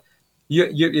knows, but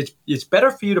it's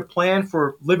better for you to plan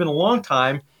for living a long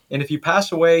time, and if you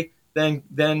pass away, then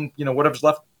whatever's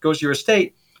left goes to your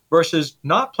estate, versus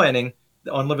not planning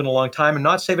on living a long time and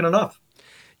not saving enough.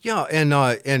 Yeah,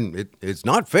 and it's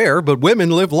not fair, but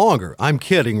women live longer. I'm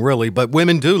kidding, really, but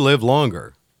women do live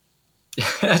longer.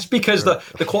 That's because the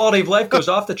quality of life goes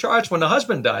off the charts when the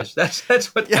husband dies. That's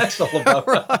what that's all about.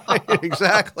 Right,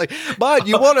 exactly. But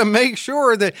you want to make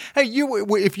sure that,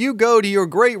 if you go to your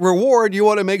great reward, you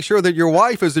want to make sure that your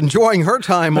wife is enjoying her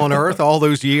time on earth all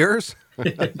those years.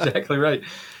 Exactly right.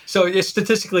 So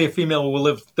statistically, a female will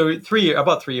live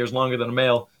about 3 years longer than a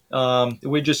male.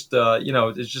 We just,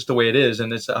 it's just the way it is,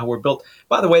 and it's how we're built.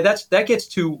 By the way, that gets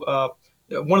to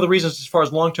one of the reasons as far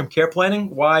as long-term care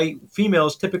planning, why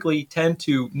females typically tend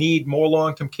to need more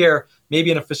long-term care,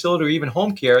 maybe in a facility or even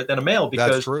home care, than a male,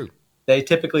 because that's true. They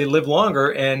typically live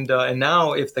longer. And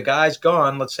now if the guy's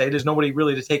gone, let's say, there's nobody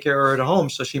really to take care of her at home,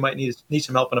 so she might need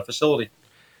some help in a facility.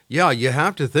 Yeah, you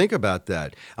have to think about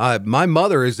that. My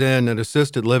mother is in an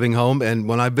assisted living home, and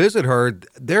when I visit her,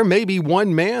 there may be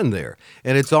one man there,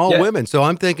 and it's all women. So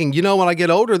I'm thinking, when I get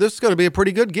older, this is going to be a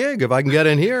pretty good gig if I can get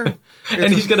in here.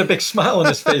 And he's got a big smile on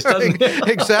his face, doesn't he?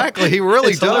 Exactly. He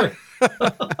really does.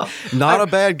 Not a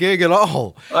bad gig at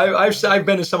all. I've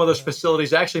been in some of those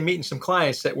facilities, actually meeting some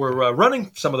clients that were running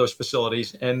some of those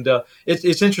facilities, and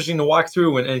it's interesting to walk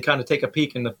through and kind of take a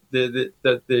peek in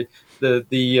the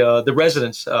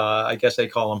residents, I guess they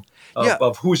call them,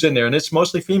 of who's in there, and it's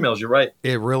mostly females. You're right.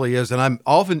 It really is, and I'm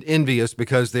often envious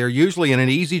because they're usually in an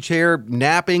easy chair,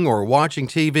 napping or watching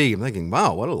TV. I'm thinking,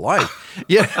 wow, what a life!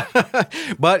 Yeah,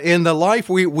 but in the life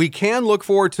we can look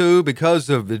forward to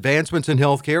because of advancements in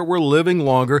healthcare, we're living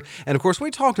longer, and of course, we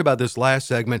talked about this last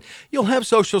segment. You'll have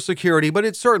Social Security, but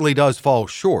it certainly does fall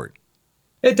short.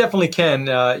 It definitely can.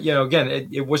 Again,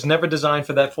 it was never designed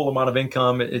for that full amount of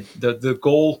income. The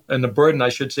goal and the burden, I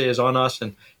should say, is on us,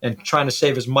 and trying to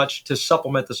save as much to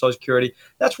supplement the Social Security.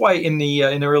 That's why in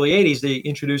the early 80s, they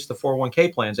introduced the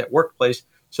 401k plans at workplace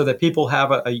so that people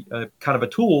have a kind of a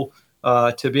tool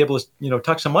to be able to,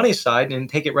 tuck some money aside and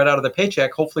take it right out of the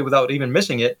paycheck, hopefully without even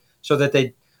missing it, so that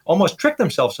they almost trick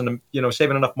themselves into,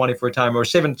 saving enough money for retirement or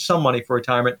saving some money for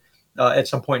retirement at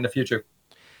some point in the future.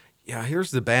 Yeah,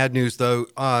 here's the bad news, though.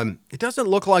 It doesn't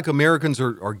look like Americans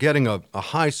are getting a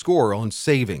high score on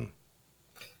saving.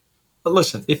 But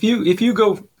listen, if you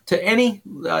go to any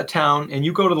town and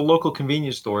you go to the local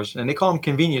convenience stores, and they call them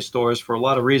convenience stores for a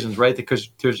lot of reasons, right? Because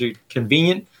they're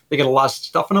convenient, they get a lot of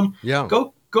stuff in them. Yeah.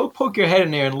 Go poke your head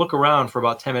in there and look around for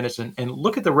about 10 minutes and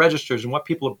look at the registers and what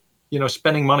people are,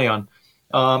 spending money on.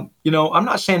 I'm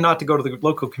not saying not to go to the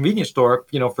local convenience store,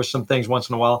 for some things once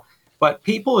in a while, but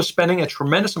people are spending a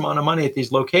tremendous amount of money at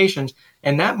these locations.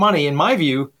 And that money, in my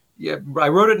view, I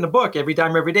wrote it in the book, Every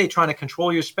Dime, Every Day, trying to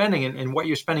control your spending and what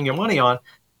you're spending your money on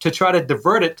to try to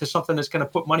divert it to something that's going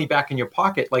to put money back in your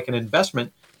pocket, like an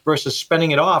investment, versus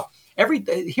spending it off.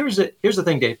 Here's the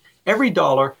thing, Dave. Every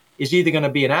dollar is either going to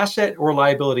be an asset or a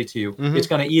liability to you. Mm-hmm. It's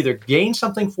going to either gain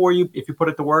something for you if you put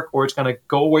it to work, or it's going to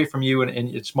go away from you and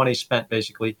it's money spent,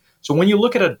 basically. So when you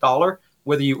look at a dollar,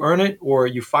 whether you earn it or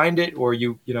you find it or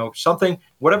something,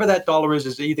 whatever that dollar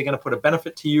is either going to put a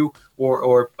benefit to you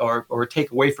or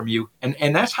take away from you.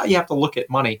 And that's how you have to look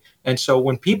at money. And so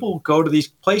when people go to these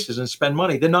places and spend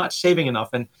money, they're not saving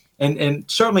enough. And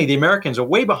certainly the Americans are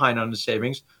way behind on the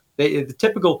savings. The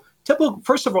typical,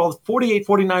 first of all,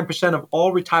 49% of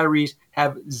all retirees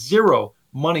have zero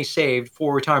money saved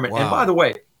for retirement. Wow. And by the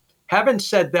way, having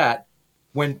said that,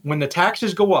 when the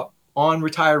taxes go up on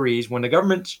retirees, when the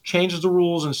government changes the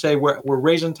rules and say we're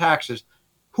raising taxes,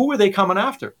 who are they coming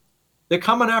after? They're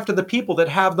coming after the people that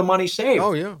have the money saved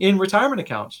in retirement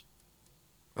accounts.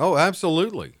 Oh,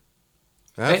 absolutely.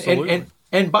 Absolutely.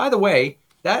 And by the way,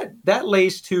 that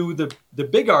lays to the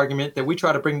big argument that we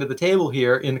try to bring to the table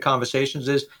here in the conversations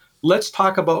is, let's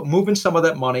talk about moving some of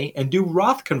that money and do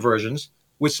Roth conversions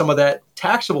with some of that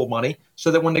taxable money,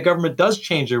 so that when the government does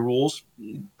change their rules,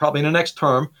 probably in the next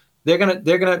term, they're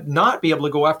gonna not be able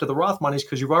to go after the Roth monies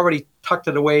because you've already tucked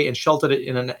it away and sheltered it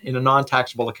in a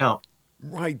non-taxable account.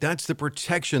 Right, that's the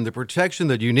protection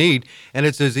that you need, and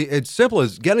it's simple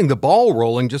as getting the ball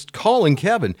rolling, just calling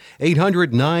Kevin,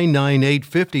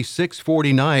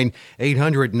 800-998-5649,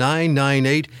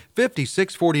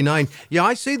 800-998-5649. Yeah,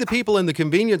 I see the people in the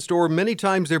convenience store, many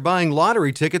times they're buying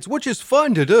lottery tickets, which is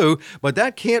fun to do, but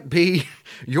that can't be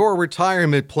your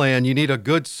retirement plan. You need a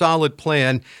good, solid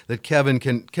plan that Kevin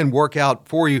can work out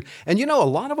for you. And, a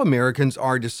lot of Americans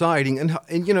are deciding, and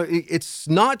it's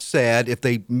not sad if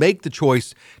they make the choice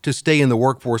to stay in the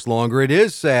workforce longer. It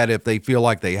is sad if they feel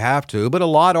like they have to, but a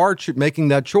lot are making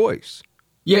that choice.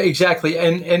 Yeah, exactly.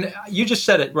 And you just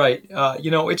said it right.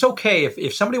 It's okay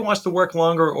if somebody wants to work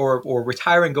longer or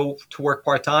retire and go to work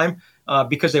part-time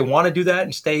because they want to do that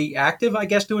and stay active, I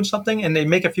guess, doing something, and they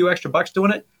make a few extra bucks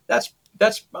doing it. That's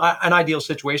an ideal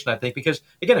situation, I think, because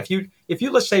again, if you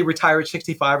let's say retire at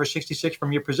 65 or 66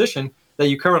 from your position that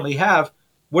you currently have,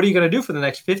 what are you going to do for the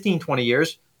next 15, 20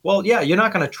 years? Well, yeah, you're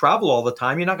not going to travel all the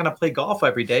time. You're not going to play golf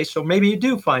every day. So maybe you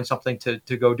do find something to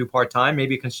go do part-time,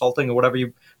 maybe consulting or whatever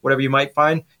you might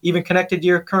find, even connected to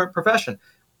your current profession.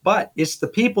 But it's the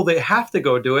people that have to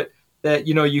go do it that,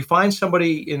 you find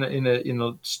somebody in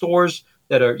the stores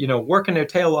that are, working their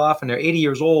tail off and they're 80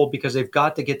 years old because they've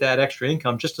got to get that extra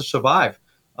income just to survive.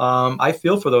 I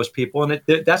feel for those people. And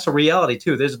that's a reality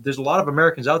too. There's a lot of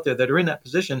Americans out there that are in that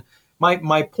position.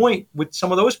 My point with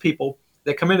some of those people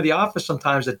that come into the office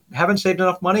sometimes that haven't saved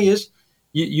enough money is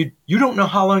you don't know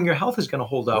how long your health is going to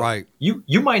hold out. Right.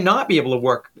 You might not be able to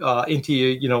work into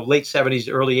your late 70s,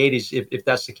 early 80s if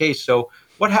that's the case. So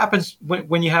what happens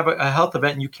when you have a health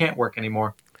event and you can't work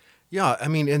anymore? Yeah, I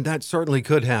mean, and that certainly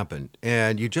could happen.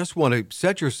 And you just want to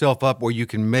set yourself up where you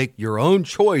can make your own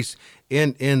choice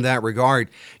in that regard.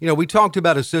 You know, we talked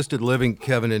about assisted living,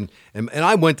 Kevin, and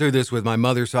I went through this with my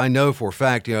mother, so I know for a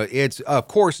fact, you know, it's, of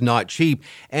course, not cheap.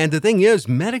 And the thing is,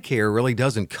 Medicare really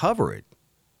doesn't cover it.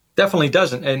 Definitely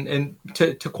doesn't. And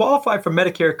to qualify for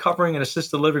Medicare covering an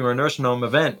assisted living or a nursing home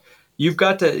event, you've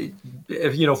got to,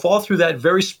 fall through that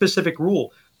very specific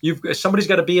rule. Somebody's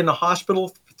got to be in the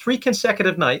hospital 3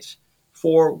 consecutive nights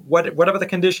for whatever the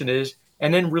condition is,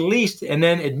 and then released and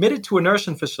then admitted to a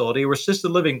nursing facility or assisted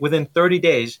living within 30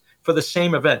 days for the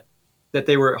same event that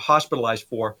they were hospitalized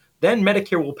for. Then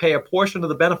Medicare will pay a portion of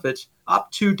the benefits up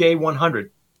to day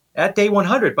 100. At day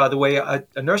 100, by the way, a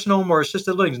nursing home or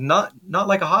assisted living is not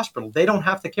like a hospital. They don't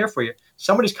have to care for you.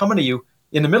 Somebody's coming to you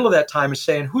in the middle of that time and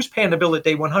saying, who's paying the bill at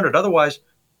day 100? Otherwise,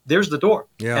 there's the door.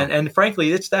 Yeah. And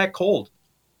frankly, it's that cold.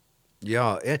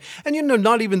 Yeah, and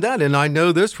not even that, and I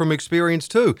know this from experience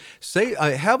too. Say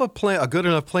I have a good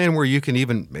enough plan where you can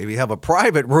even maybe have a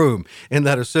private room in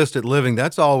that assisted living.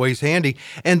 That's always handy.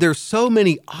 And there's so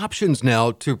many options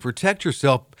now to protect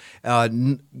yourself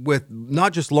with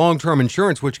not just long-term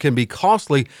insurance, which can be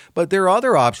costly, but there are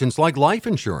other options like life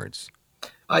insurance.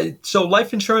 So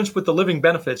life insurance with the living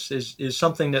benefits is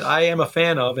something that I am a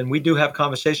fan of, and we do have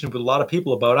conversations with a lot of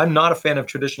people about. I'm not a fan of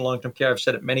traditional long-term care. I've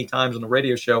said it many times on the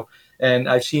radio show, and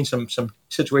I've seen some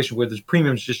situations where the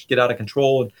premiums just get out of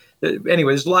control. And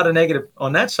anyway, there's a lot of negative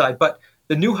on that side, but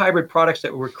the new hybrid products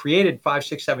that were created 5,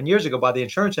 6, 7 years ago by the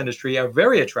insurance industry are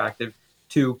very attractive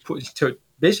to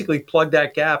basically plug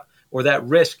that gap or that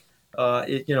risk,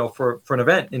 for an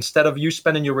event. Instead of you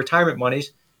spending your retirement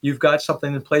monies, you've got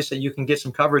something in place that you can get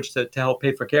some coverage to help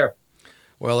pay for care.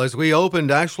 Well, as we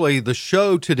opened actually the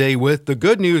show today with, the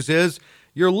good news is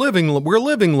we're living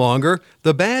longer.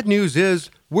 The bad news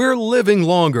is we're living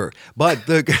longer. But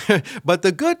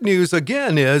the good news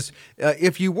again is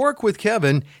if you work with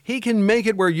Kevin, he can make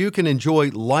it where you can enjoy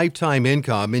lifetime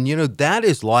income. And that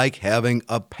is like having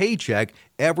a paycheck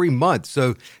every month.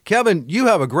 So Kevin, you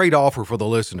have a great offer for the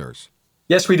listeners.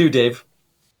 Yes, we do, Dave.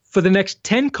 For the next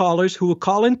 10 callers who will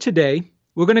call in today,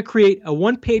 we're going to create a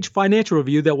one-page financial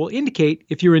review that will indicate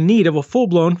if you're in need of a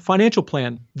full-blown financial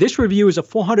plan. This review is a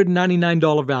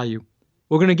 $499 value.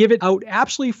 We're going to give it out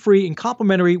absolutely free and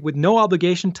complimentary with no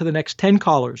obligation to the next 10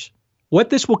 callers. What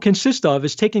this will consist of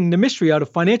is taking the mystery out of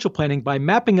financial planning by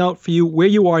mapping out for you where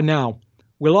you are now.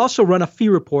 We'll also run a fee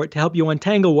report to help you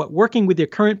untangle what working with your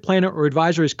current planner or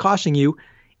advisor is costing you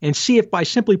and see if by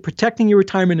simply protecting your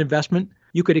retirement investment,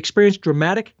 you could experience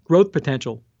dramatic growth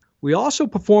potential. We also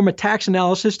perform a tax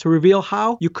analysis to reveal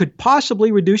how you could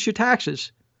possibly reduce your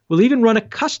taxes. We'll even run a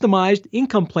customized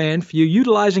income plan for you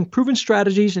utilizing proven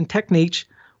strategies and techniques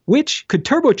which could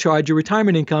turbocharge your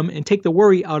retirement income and take the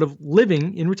worry out of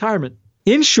living in retirement.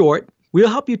 In short, we'll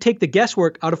help you take the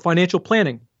guesswork out of financial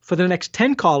planning. For the next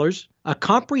 10 callers, a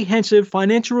comprehensive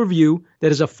financial review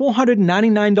that is a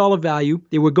 $499 value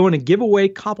that we're going to give away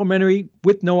complimentary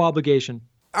with no obligation.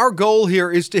 Our goal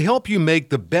here is to help you make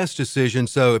the best decision.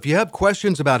 So if you have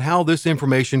questions about how this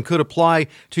information could apply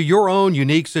to your own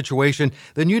unique situation,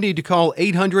 then you need to call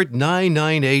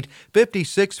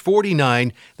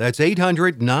 800-998-5649. That's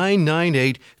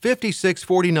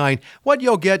 800-998-5649. What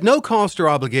you'll get, no cost or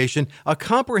obligation, a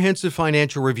comprehensive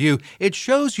financial review. It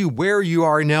shows you where you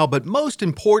are now, but most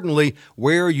importantly,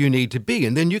 where you need to be.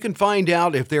 And then you can find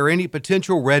out if there are any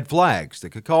potential red flags that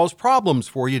could cause problems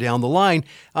for you down the line,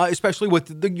 especially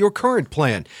with your current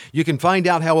plan. You can find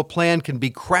out how a plan can be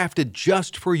crafted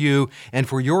just for you and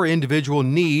for your individual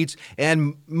needs,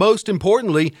 and most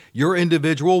importantly, your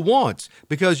individual wants,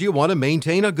 because you want to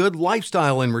maintain a good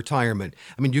lifestyle in retirement.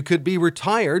 I mean, you could be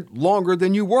retired longer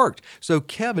than you worked. So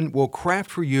Kevin will craft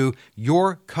for you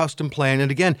your custom plan. And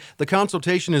again, the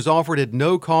consultation is offered at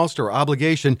no cost or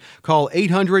obligation. Call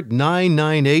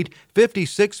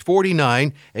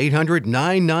 800-998-5649,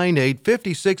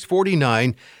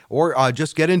 800-998-5649, or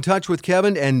just get in touch with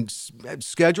Kevin and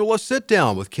schedule a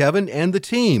sit-down with Kevin and the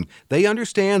team. They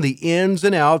understand the ins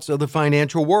and outs of the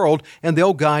financial world, and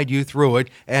they'll guide you through it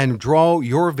and draw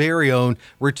your very own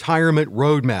retirement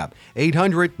roadmap.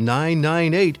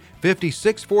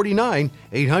 800-998-5649,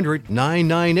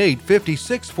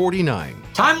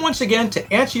 800-998-5649. Time once again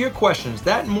to answer your questions.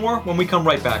 That and more when we come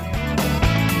right back.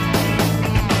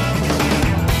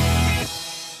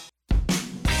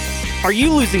 Are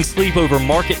you losing sleep over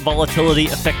market volatility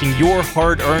affecting your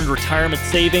hard-earned retirement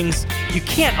savings? You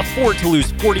can't afford to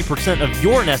lose 40% of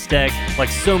your nest egg like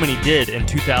so many did in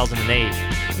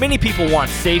 2008. Many people want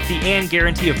safety and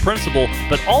guarantee of principal,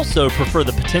 but also prefer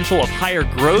the potential of higher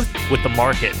growth with the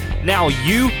market. Now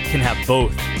you can have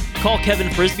both. Call Kevin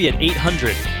Frisby at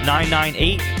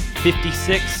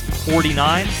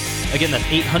 800-998-5649. Again, that's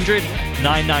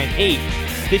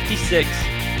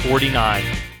 800-998-5649.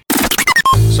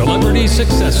 Celebrity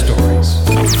success stories.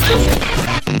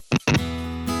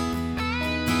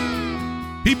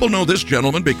 People know this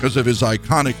gentleman because of his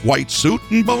iconic white suit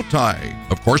and bow tie.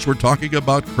 Of course, we're talking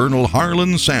about Colonel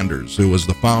Harlan Sanders, who was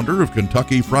the founder of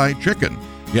Kentucky Fried Chicken.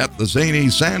 Yet the zany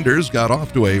Sanders got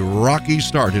off to a rocky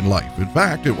start in life. In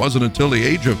fact, it wasn't until the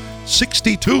age of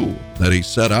 62 that he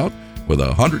set out with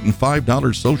a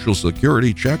 $105 Social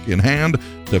Security check in hand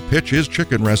to pitch his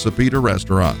chicken recipe to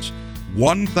restaurants.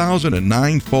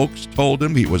 1,009 folks told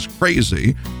him he was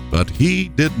crazy, but he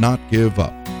did not give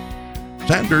up.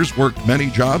 Sanders worked many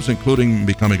jobs, including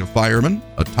becoming a fireman,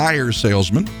 a tire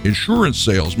salesman, insurance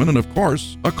salesman, and of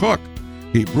course, a cook.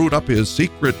 He brewed up his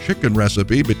secret chicken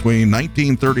recipe between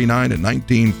 1939 and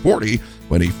 1940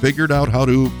 when he figured out how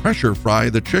to pressure fry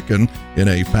the chicken in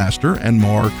a faster and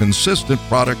more consistent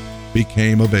product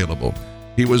became available.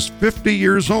 He was 50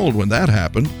 years old when that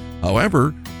happened.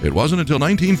 However, it wasn't until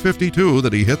 1952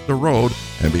 that he hit the road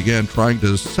and began trying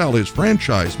to sell his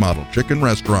franchise model chicken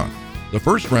restaurant. The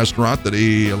first restaurant that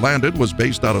he landed was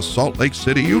based out of Salt Lake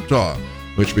City, Utah,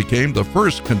 which became the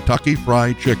first Kentucky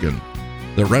Fried Chicken.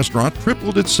 The restaurant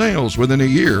tripled its sales within a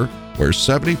year, where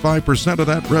 75% of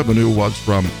that revenue was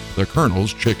from the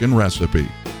Colonel's chicken recipe.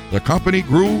 The company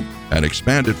grew and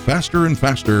expanded faster and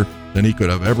faster than he could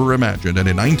have ever imagined, and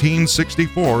in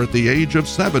 1964, at the age of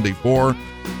 74,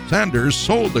 Sanders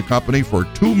sold the company for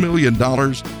 $2 million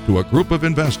to a group of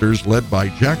investors led by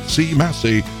Jack C.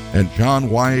 Massey and John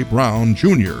Y. Brown,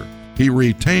 Jr. He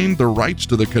retained the rights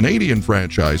to the Canadian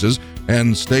franchises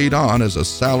and stayed on as a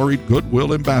salaried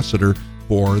goodwill ambassador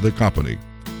for the company.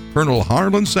 Colonel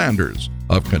Harlan Sanders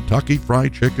of Kentucky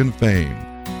Fried Chicken fame,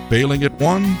 failing at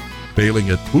one, failing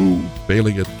at two,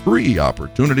 failing at three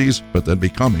opportunities, but then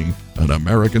becoming an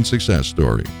American success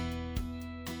story.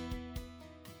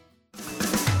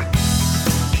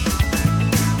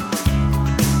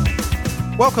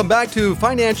 Welcome back to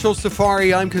Financial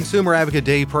Safari. I'm consumer advocate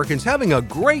Dave Perkins, having a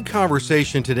great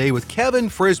conversation today with Kevin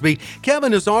Frisby.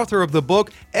 Kevin is author of the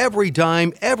book Every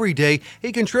Dime, Every Day.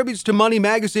 He contributes to Money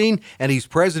Magazine, and he's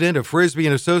president of Frisby &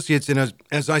 Associates. And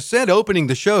as I said opening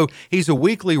the show, he's a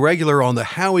weekly regular on the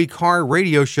Howie Carr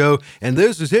radio show, and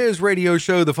this is his radio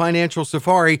show, The Financial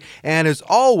Safari. And as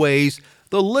always,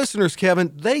 the listeners,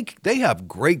 Kevin, they have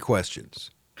great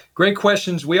questions. Great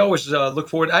questions. We always look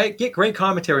forward. I get great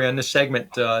commentary on this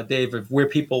segment, Dave, of where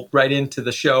people write into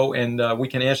the show, and we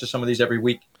can answer some of these every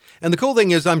week. And the cool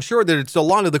thing is, I'm sure that it's a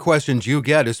lot of the questions you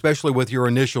get, especially with your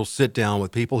initial sit down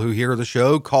with people who hear the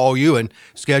show, call you, and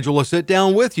schedule a sit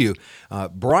down with you.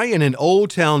 Brian in Old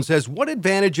Town says, what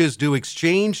advantages do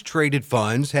exchange-traded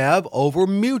funds have over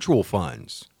mutual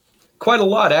funds? Quite a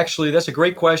lot, actually. That's a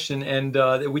great question, and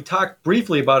we talked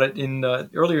briefly about it in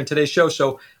earlier in today's show.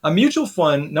 So a mutual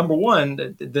fund, number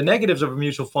one, the negatives of a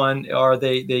mutual fund are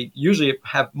they usually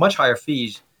have much higher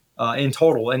fees in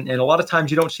total, and a lot of times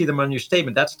you don't see them on your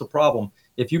statement. That's the problem.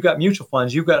 If you've got mutual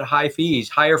funds, you've got higher fees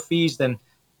than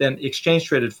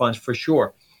exchange-traded funds for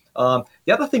sure.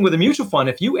 The other thing with a mutual fund,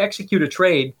 if you execute a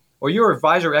trade or your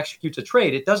advisor executes a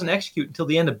trade, it doesn't execute until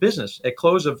the end of business, at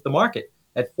close of the market,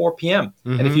 at 4 p.m.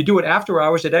 Mm-hmm. And if you do it after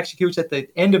hours, it executes at the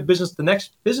end of business the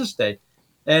next business day.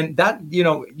 And that,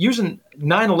 using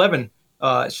 9/11,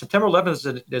 September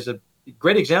 11th is a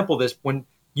great example of this, when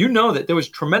you know that there was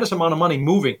a tremendous amount of money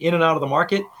moving in and out of the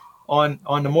market on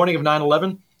the morning of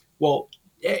 9/11. Well,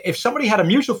 if somebody had a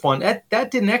mutual fund,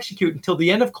 that didn't execute until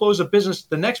the end of close of business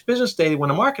the next business day when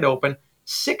the market opened,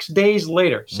 6 days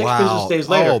later. Wow. Business days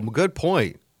later. Oh, good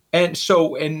point. And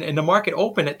so, and the market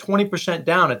opened at 20%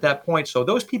 down at that point. So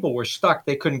those people were stuck.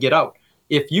 They couldn't get out.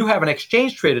 If you have an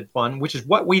exchange-traded fund, which is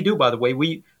what we do, by the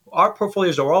way, our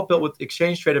portfolios are all built with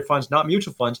exchange-traded funds, not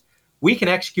mutual funds. We can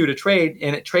execute a trade,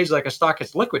 and it trades like a stock.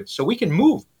 It's liquid. So we can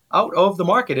move out of the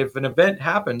market if an event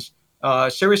happens, a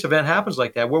serious event happens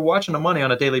like that. We're watching the money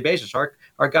on a daily basis. Our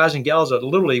guys and gals are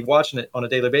literally watching it on a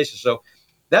daily basis. So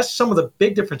that's some of the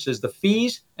big differences, the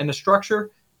fees and the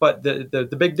structure. But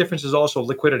the big difference is also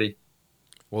liquidity.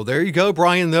 Well, there you go,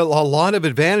 Brian. A lot of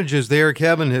advantages there,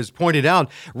 Kevin has pointed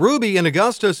out. Ruby in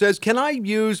Augusta says, can I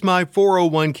use my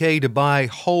 401k to buy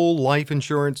whole life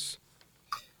insurance?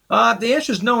 The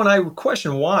answer is no, and I would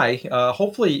question why.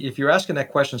 Hopefully, if you're asking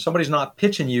that question, somebody's not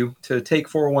pitching you to take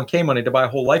 401k money to buy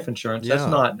whole life insurance. Yeah. That's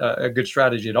not a good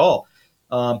strategy at all.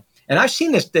 And I've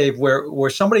seen this, Dave,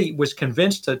 where somebody was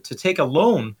convinced to take a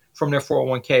loan from their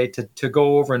 401k to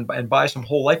go over and buy some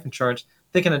whole life insurance.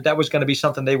 thinking that was going to be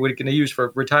something they were going to use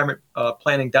for retirement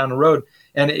planning down the road.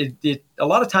 And it a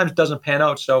lot of times doesn't pan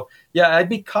out. So, yeah, I'd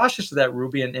be cautious of that,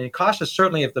 Ruby, and cautious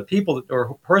certainly if the people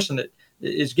or person that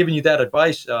is giving you that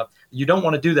advice, you don't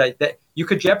want to do that. That you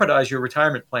could jeopardize your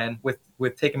retirement plan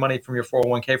with taking money from your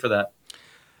 401k for that.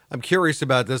 I'm curious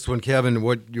about this one, Kevin,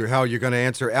 how you're going to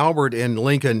answer. Albert in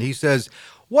Lincoln, he says,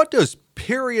 what does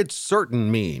period certain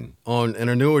mean on an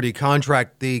annuity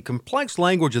contract? The complex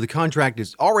language of the contract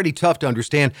is already tough to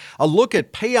understand. A look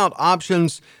at payout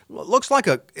options looks like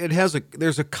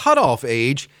there's a cutoff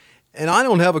age, and I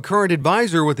don't have a current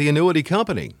advisor with the annuity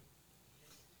company.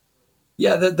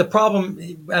 Yeah, the problem,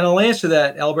 and I'll answer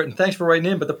that, Albert, and thanks for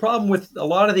writing in. But the problem with a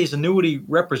lot of these annuity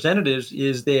representatives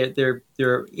is they're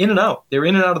in and out. They're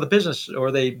in and out of the business,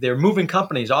 or they're moving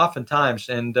companies oftentimes,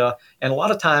 and a lot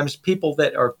of times people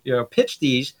that are pitch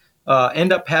these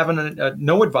end up having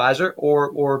no advisor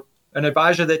or an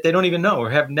advisor that they don't even know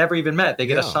or have never even met. They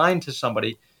get assigned to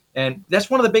somebody. And that's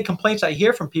one of the big complaints I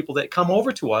hear from people that come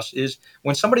over to us is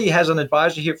when somebody has an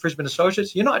advisor here at Frisbie &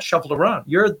 Associates, you're not shuffled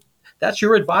around. That's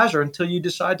your advisor until you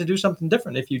decide to do something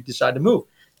different if you decide to move.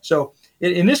 So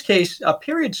in this case, a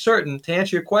period certain, to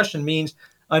answer your question, means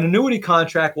an annuity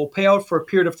contract will pay out for a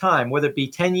period of time, whether it be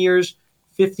 10 years,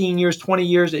 15 years, 20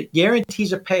 years. It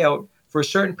guarantees a payout for a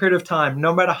certain period of time,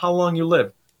 no matter how long you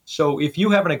live. So if you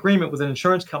have an agreement with an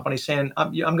insurance company saying,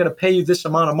 I'm going to pay you this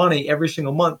amount of money every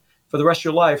single month for the rest of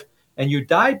your life, and you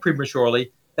died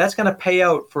prematurely, that's going to pay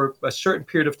out for a certain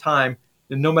period of time,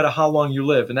 no matter how long you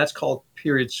live. And that's called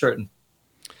period certain.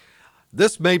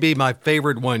 This may be my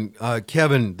favorite one,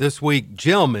 Kevin, this week.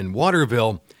 Jim in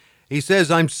Waterville, he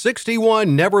says, I'm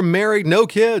 61, never married, no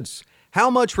kids. How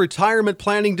much retirement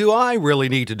planning do I really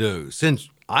need to do, since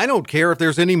I don't care if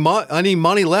there's any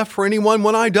money left for anyone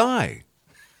when I die?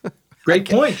 Great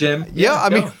point, Jim. Yeah, I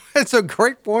mean, it's a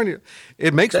great point.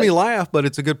 It makes me laugh, but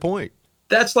it's a good point.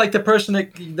 That's like the person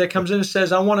that comes in and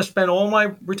says, I want to spend all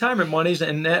my retirement monies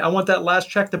and I want that last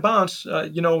check to bounce,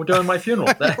 during my funeral.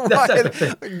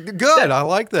 Good. I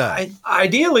like that.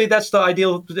 Ideally, that's the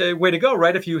ideal way to go,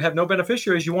 right? If you have no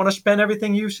beneficiaries, you want to spend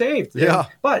everything you saved. Yeah.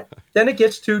 But then it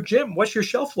gets to, Jim, what's your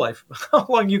shelf life? How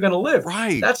long are you going to live?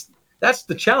 Right. That's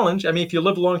the challenge. I mean, if you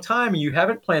live a long time and you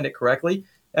haven't planned it correctly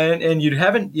and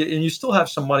you still have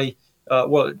some money,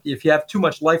 if you have too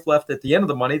much life left at the end of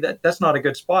the money, that's not a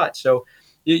good spot. So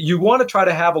you want to try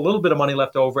to have a little bit of money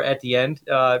left over at the end,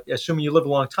 assuming you live a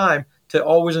long time, to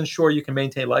always ensure you can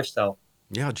maintain lifestyle.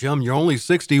 Yeah, Jim, you're only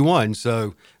 61,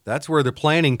 so that's where the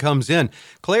planning comes in.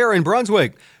 Claire in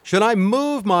Brunswick, should I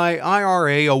move my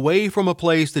IRA away from a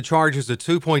place that charges a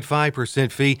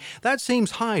 2.5% fee? That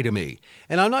seems high to me,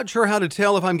 and I'm not sure how to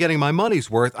tell if I'm getting my money's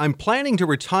worth. I'm planning to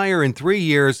retire in 3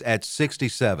 years at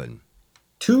 67.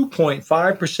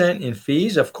 2.5% in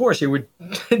fees? Of course, you would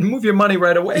move your money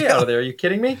right away out of there. Are you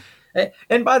kidding me?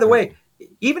 And by the way,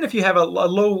 even if you have a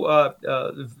low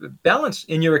balance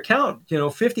in your account,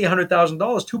 $50,000, $100,000,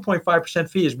 2.5%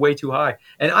 fee is way too high.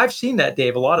 And I've seen that,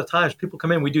 Dave. A lot of times people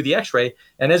come in, we do the x-ray.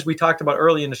 And as we talked about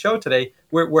early in the show today,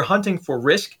 we're hunting for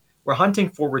risk, we're hunting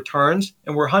for returns,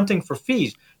 and we're hunting for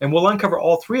fees. And we'll uncover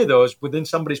all three of those within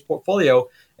somebody's portfolio.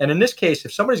 And in this case,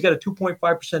 if somebody's got a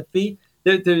 2.5% fee,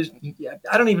 I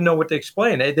don't even know what to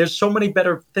explain. There's so many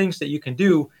better things that you can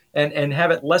do and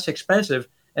have it less expensive.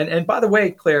 And by the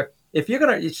way, Claire, if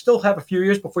you still have a few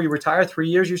years before you retire, 3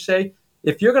 years, you say,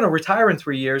 if you're going to retire in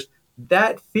 3 years,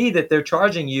 that fee that they're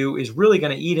charging you is really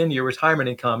going to eat into your retirement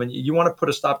income. And you want to put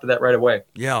a stop to that right away.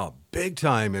 Yeah, big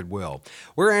time it will.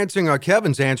 We're answering,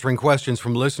 Kevin's answering questions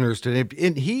from listeners today.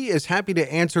 And he is happy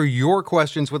to answer your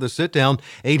questions with a sit down.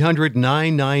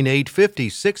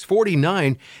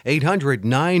 800-998-5649.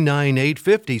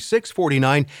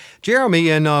 800-998-5649. Jeremy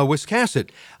in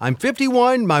Wiscasset. I'm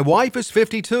 51. My wife is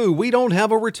 52. We don't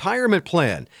have a retirement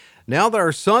plan. Now that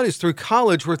our son is through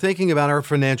college, we're thinking about our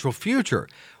financial future.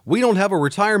 We don't have a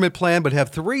retirement plan, but have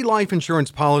 3 life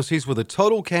insurance policies with a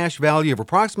total cash value of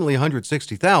approximately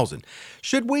 $160,000.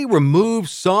 Should we remove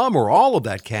some or all of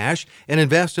that cash and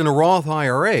invest in a Roth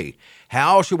IRA?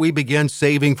 How should we begin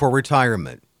saving for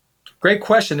retirement? Great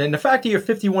question. And the fact that you're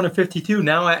 51 and 52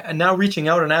 now reaching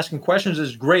out and asking questions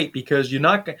is great, because you're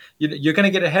going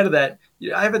to get ahead of that.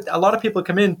 I have a lot of people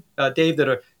come in, Dave, that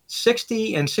are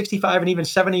 60 and 65 and even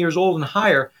 70 years old and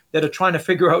higher that are trying to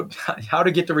figure out how to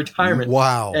get to retirement.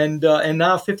 Wow. And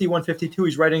now 51, 52,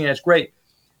 he's writing, and it's great.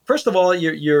 First of all,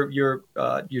 your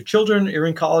children are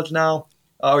in college now,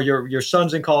 or your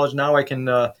son's in college now. I can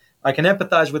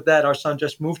empathize with that. Our son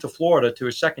just moved to Florida to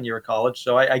his second year of college,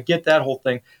 so I get that whole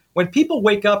thing. When people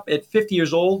wake up at 50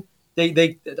 years old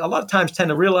they a lot of times tend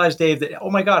to realize, Dave, that, oh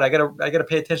my God, I gotta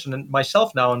pay attention to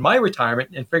myself now in my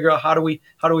retirement and figure out how do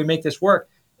we make this work?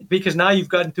 Because now you've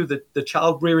gotten through the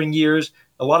child rearing years.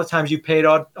 A lot of times you paid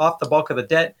off the bulk of the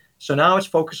debt. So now it's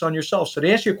focused on yourself. So to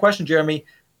answer your question, Jeremy,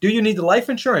 do you need the life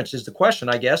insurance is the question,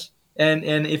 I guess. And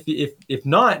if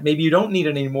not, maybe you don't need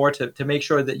it anymore to make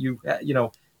sure that you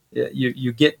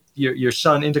get your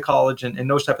son into college and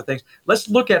those type of things. Let's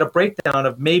look at a breakdown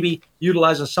of maybe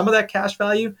utilizing some of that cash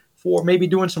value for maybe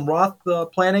doing some Roth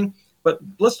planning. But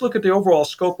let's look at the overall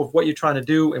scope of what you're trying to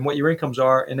do and what your incomes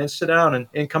are, and then sit down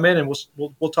and come in and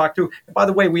we'll talk through. And by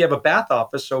the way, we have a Bath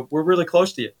office, so we're really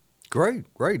close to you.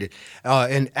 Great.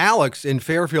 And Alex in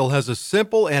Fairfield has a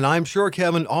simple, and I'm sure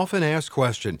Kevin often asked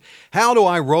question: how do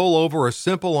I roll over a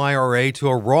simple IRA to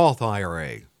a Roth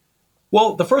IRA?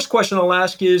 Well, the first question I'll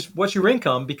ask is, what's your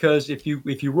income? Because if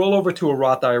you roll over to a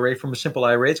Roth IRA from a simple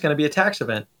IRA, it's going to be a tax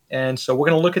event. And so we're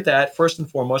going to look at that first and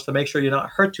foremost to make sure you're not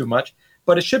hurt too much.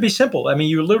 But it should be simple. I mean,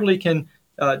 you literally can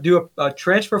do a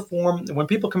transfer form. When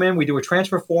people come in, we do a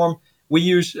transfer form. We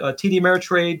use TD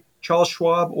Ameritrade, Charles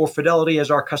Schwab, or Fidelity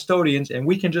as our custodians, and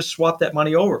we can just swap that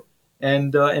money over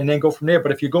and then go from there.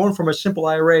 But if you're going from a simple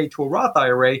IRA to a Roth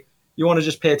IRA, you want to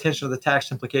just pay attention to the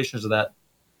tax implications of that.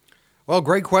 Well,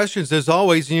 great questions as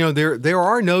always. There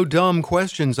are no dumb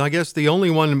questions. I guess the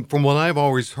only one from what I've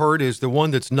always heard is the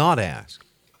one that's not asked.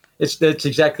 That's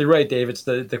exactly right, Dave. It's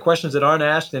the questions that aren't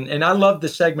asked, and I love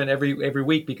this segment every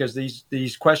week because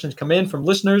these questions come in from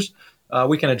listeners.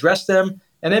 We can address them,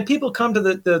 and then people come to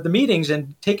the meetings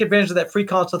and take advantage of that free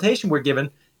consultation we're given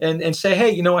and say,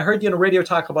 hey, I heard you on the radio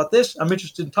talk about this. I'm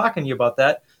interested in talking to you about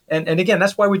that. And again,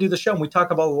 that's why we do the show, and we talk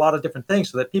about a lot of different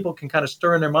things so that people can kind of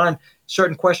stir in their mind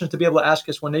certain questions to be able to ask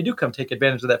us when they do come take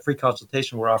advantage of that free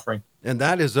consultation we're offering. And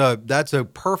that's a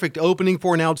perfect opening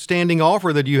for an outstanding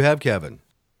offer that you have, Kevin.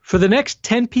 For the next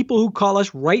 10 people who call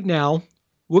us right now,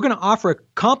 we're going to offer a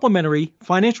complimentary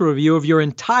financial review of your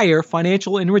entire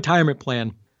financial and retirement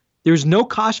plan. There's no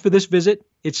cost for this visit.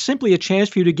 It's simply a chance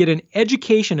for you to get an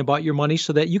education about your money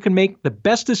so that you can make the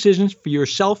best decisions for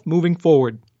yourself moving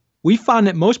forward. We found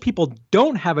that most people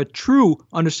don't have a true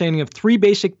understanding of three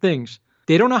basic things.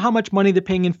 They don't know how much money they're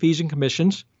paying in fees and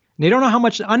commissions, and they don't know how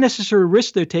much unnecessary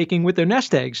risk they're taking with their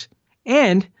nest eggs,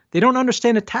 and they don't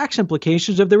understand the tax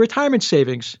implications of their retirement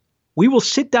savings. We will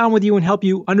sit down with you and help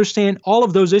you understand all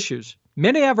of those issues.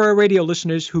 Many of our radio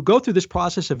listeners who go through this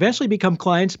process eventually become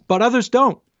clients, but others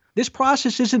don't. This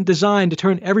process isn't designed to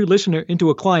turn every listener into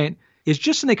a client. It's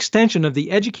just an extension of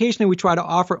the education that we try to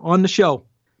offer on the show.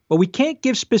 But we can't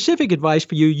give specific advice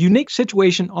for your unique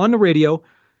situation on the radio,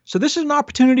 so this is an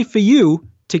opportunity for you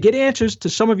to get answers to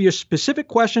some of your specific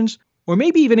questions, or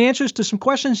maybe even answers to some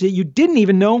questions that you didn't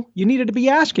even know you needed to be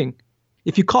asking.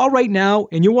 If you call right now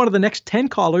and you're one of the next 10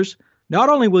 callers, not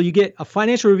only will you get a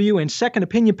financial review and second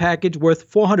opinion package worth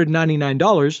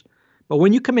 $499, but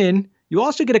when you come in, you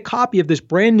also get a copy of this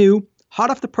brand new, hot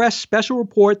off the press special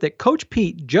report that Coach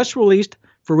Pete just released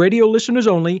for radio listeners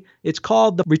only. It's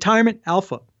called the Retirement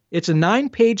Alpha. It's a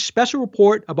 9-page special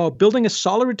report about building a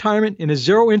solid retirement in a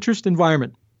zero-interest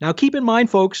environment. Now keep in mind,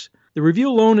 folks, the review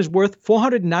alone is worth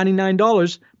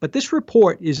 $499, but this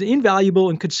report is invaluable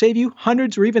and could save you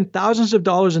hundreds or even thousands of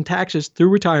dollars in taxes through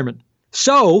retirement.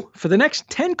 So, for the next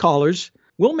 10 callers,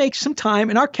 we'll make some time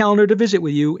in our calendar to visit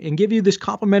with you and give you this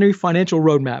complimentary financial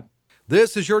roadmap.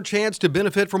 This is your chance to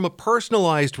benefit from a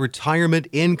personalized retirement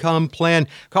income plan.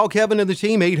 Call Kevin and the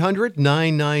team,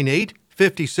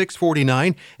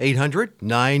 800-998-5649,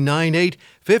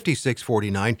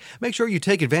 800-998-5649. Make sure you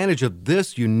take advantage of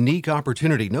this unique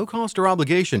opportunity. No cost or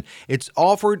obligation. It's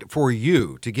offered for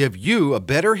you to give you a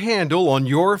better handle on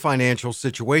your financial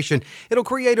situation. It'll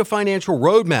create a financial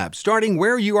roadmap starting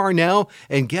where you are now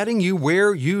and getting you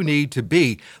where you need to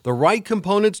be. The right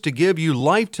components to give you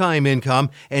lifetime income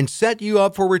and set you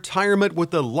up for retirement with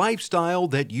the lifestyle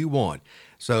that you want.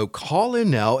 So call in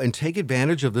now and take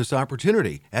advantage of this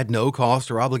opportunity at no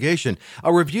cost or obligation.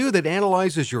 A review that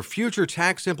analyzes your future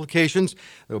tax implications.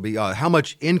 There'll be how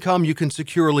much income you can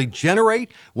securely generate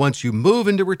once you move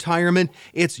into retirement.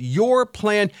 It's your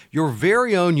plan, your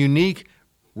very own unique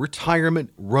retirement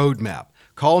roadmap.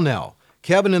 Call now.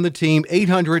 Kevin and the team,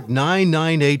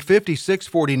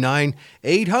 800-998-5649,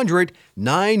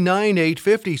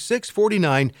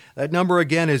 800-998-5649. That number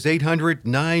again is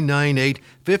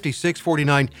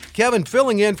 800-998-5649. Kevin,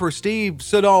 filling in for Steve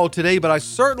Siddall today, but I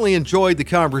certainly enjoyed the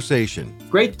conversation.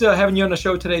 Great having you on the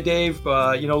show today, Dave.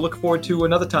 Look forward to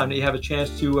another time that you have a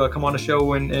chance to come on the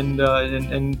show and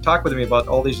talk with me about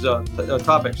all these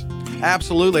topics.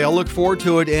 Absolutely. I'll look forward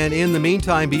to it. And in the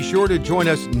meantime, be sure to join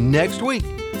us next week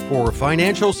for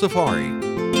Financial Safari.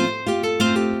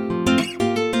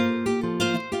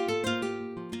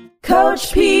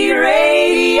 Coach P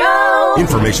Radio.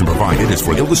 Information provided is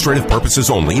for illustrative purposes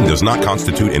only and does not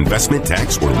constitute investment,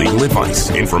 tax, or legal advice.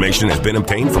 Information has been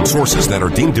obtained from sources that are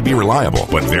deemed to be reliable,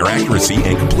 but their accuracy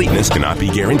and completeness cannot be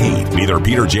guaranteed. Neither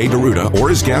Peter J. D'Arruda or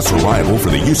his guests are liable for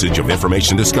the usage of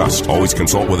information discussed. Always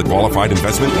consult with a qualified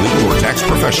investment, legal, or tax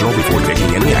professional before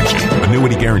taking any action.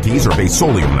 Annuity guarantees are based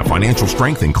solely on the financial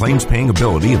strength and claims-paying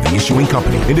ability of the issuing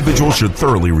company. Individuals should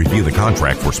thoroughly review the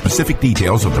contract for specific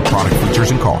details of the product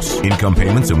features and costs. Income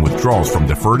payments and withdrawals from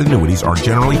deferred annuities are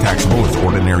generally taxable as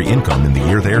ordinary income in the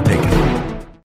year they are taken.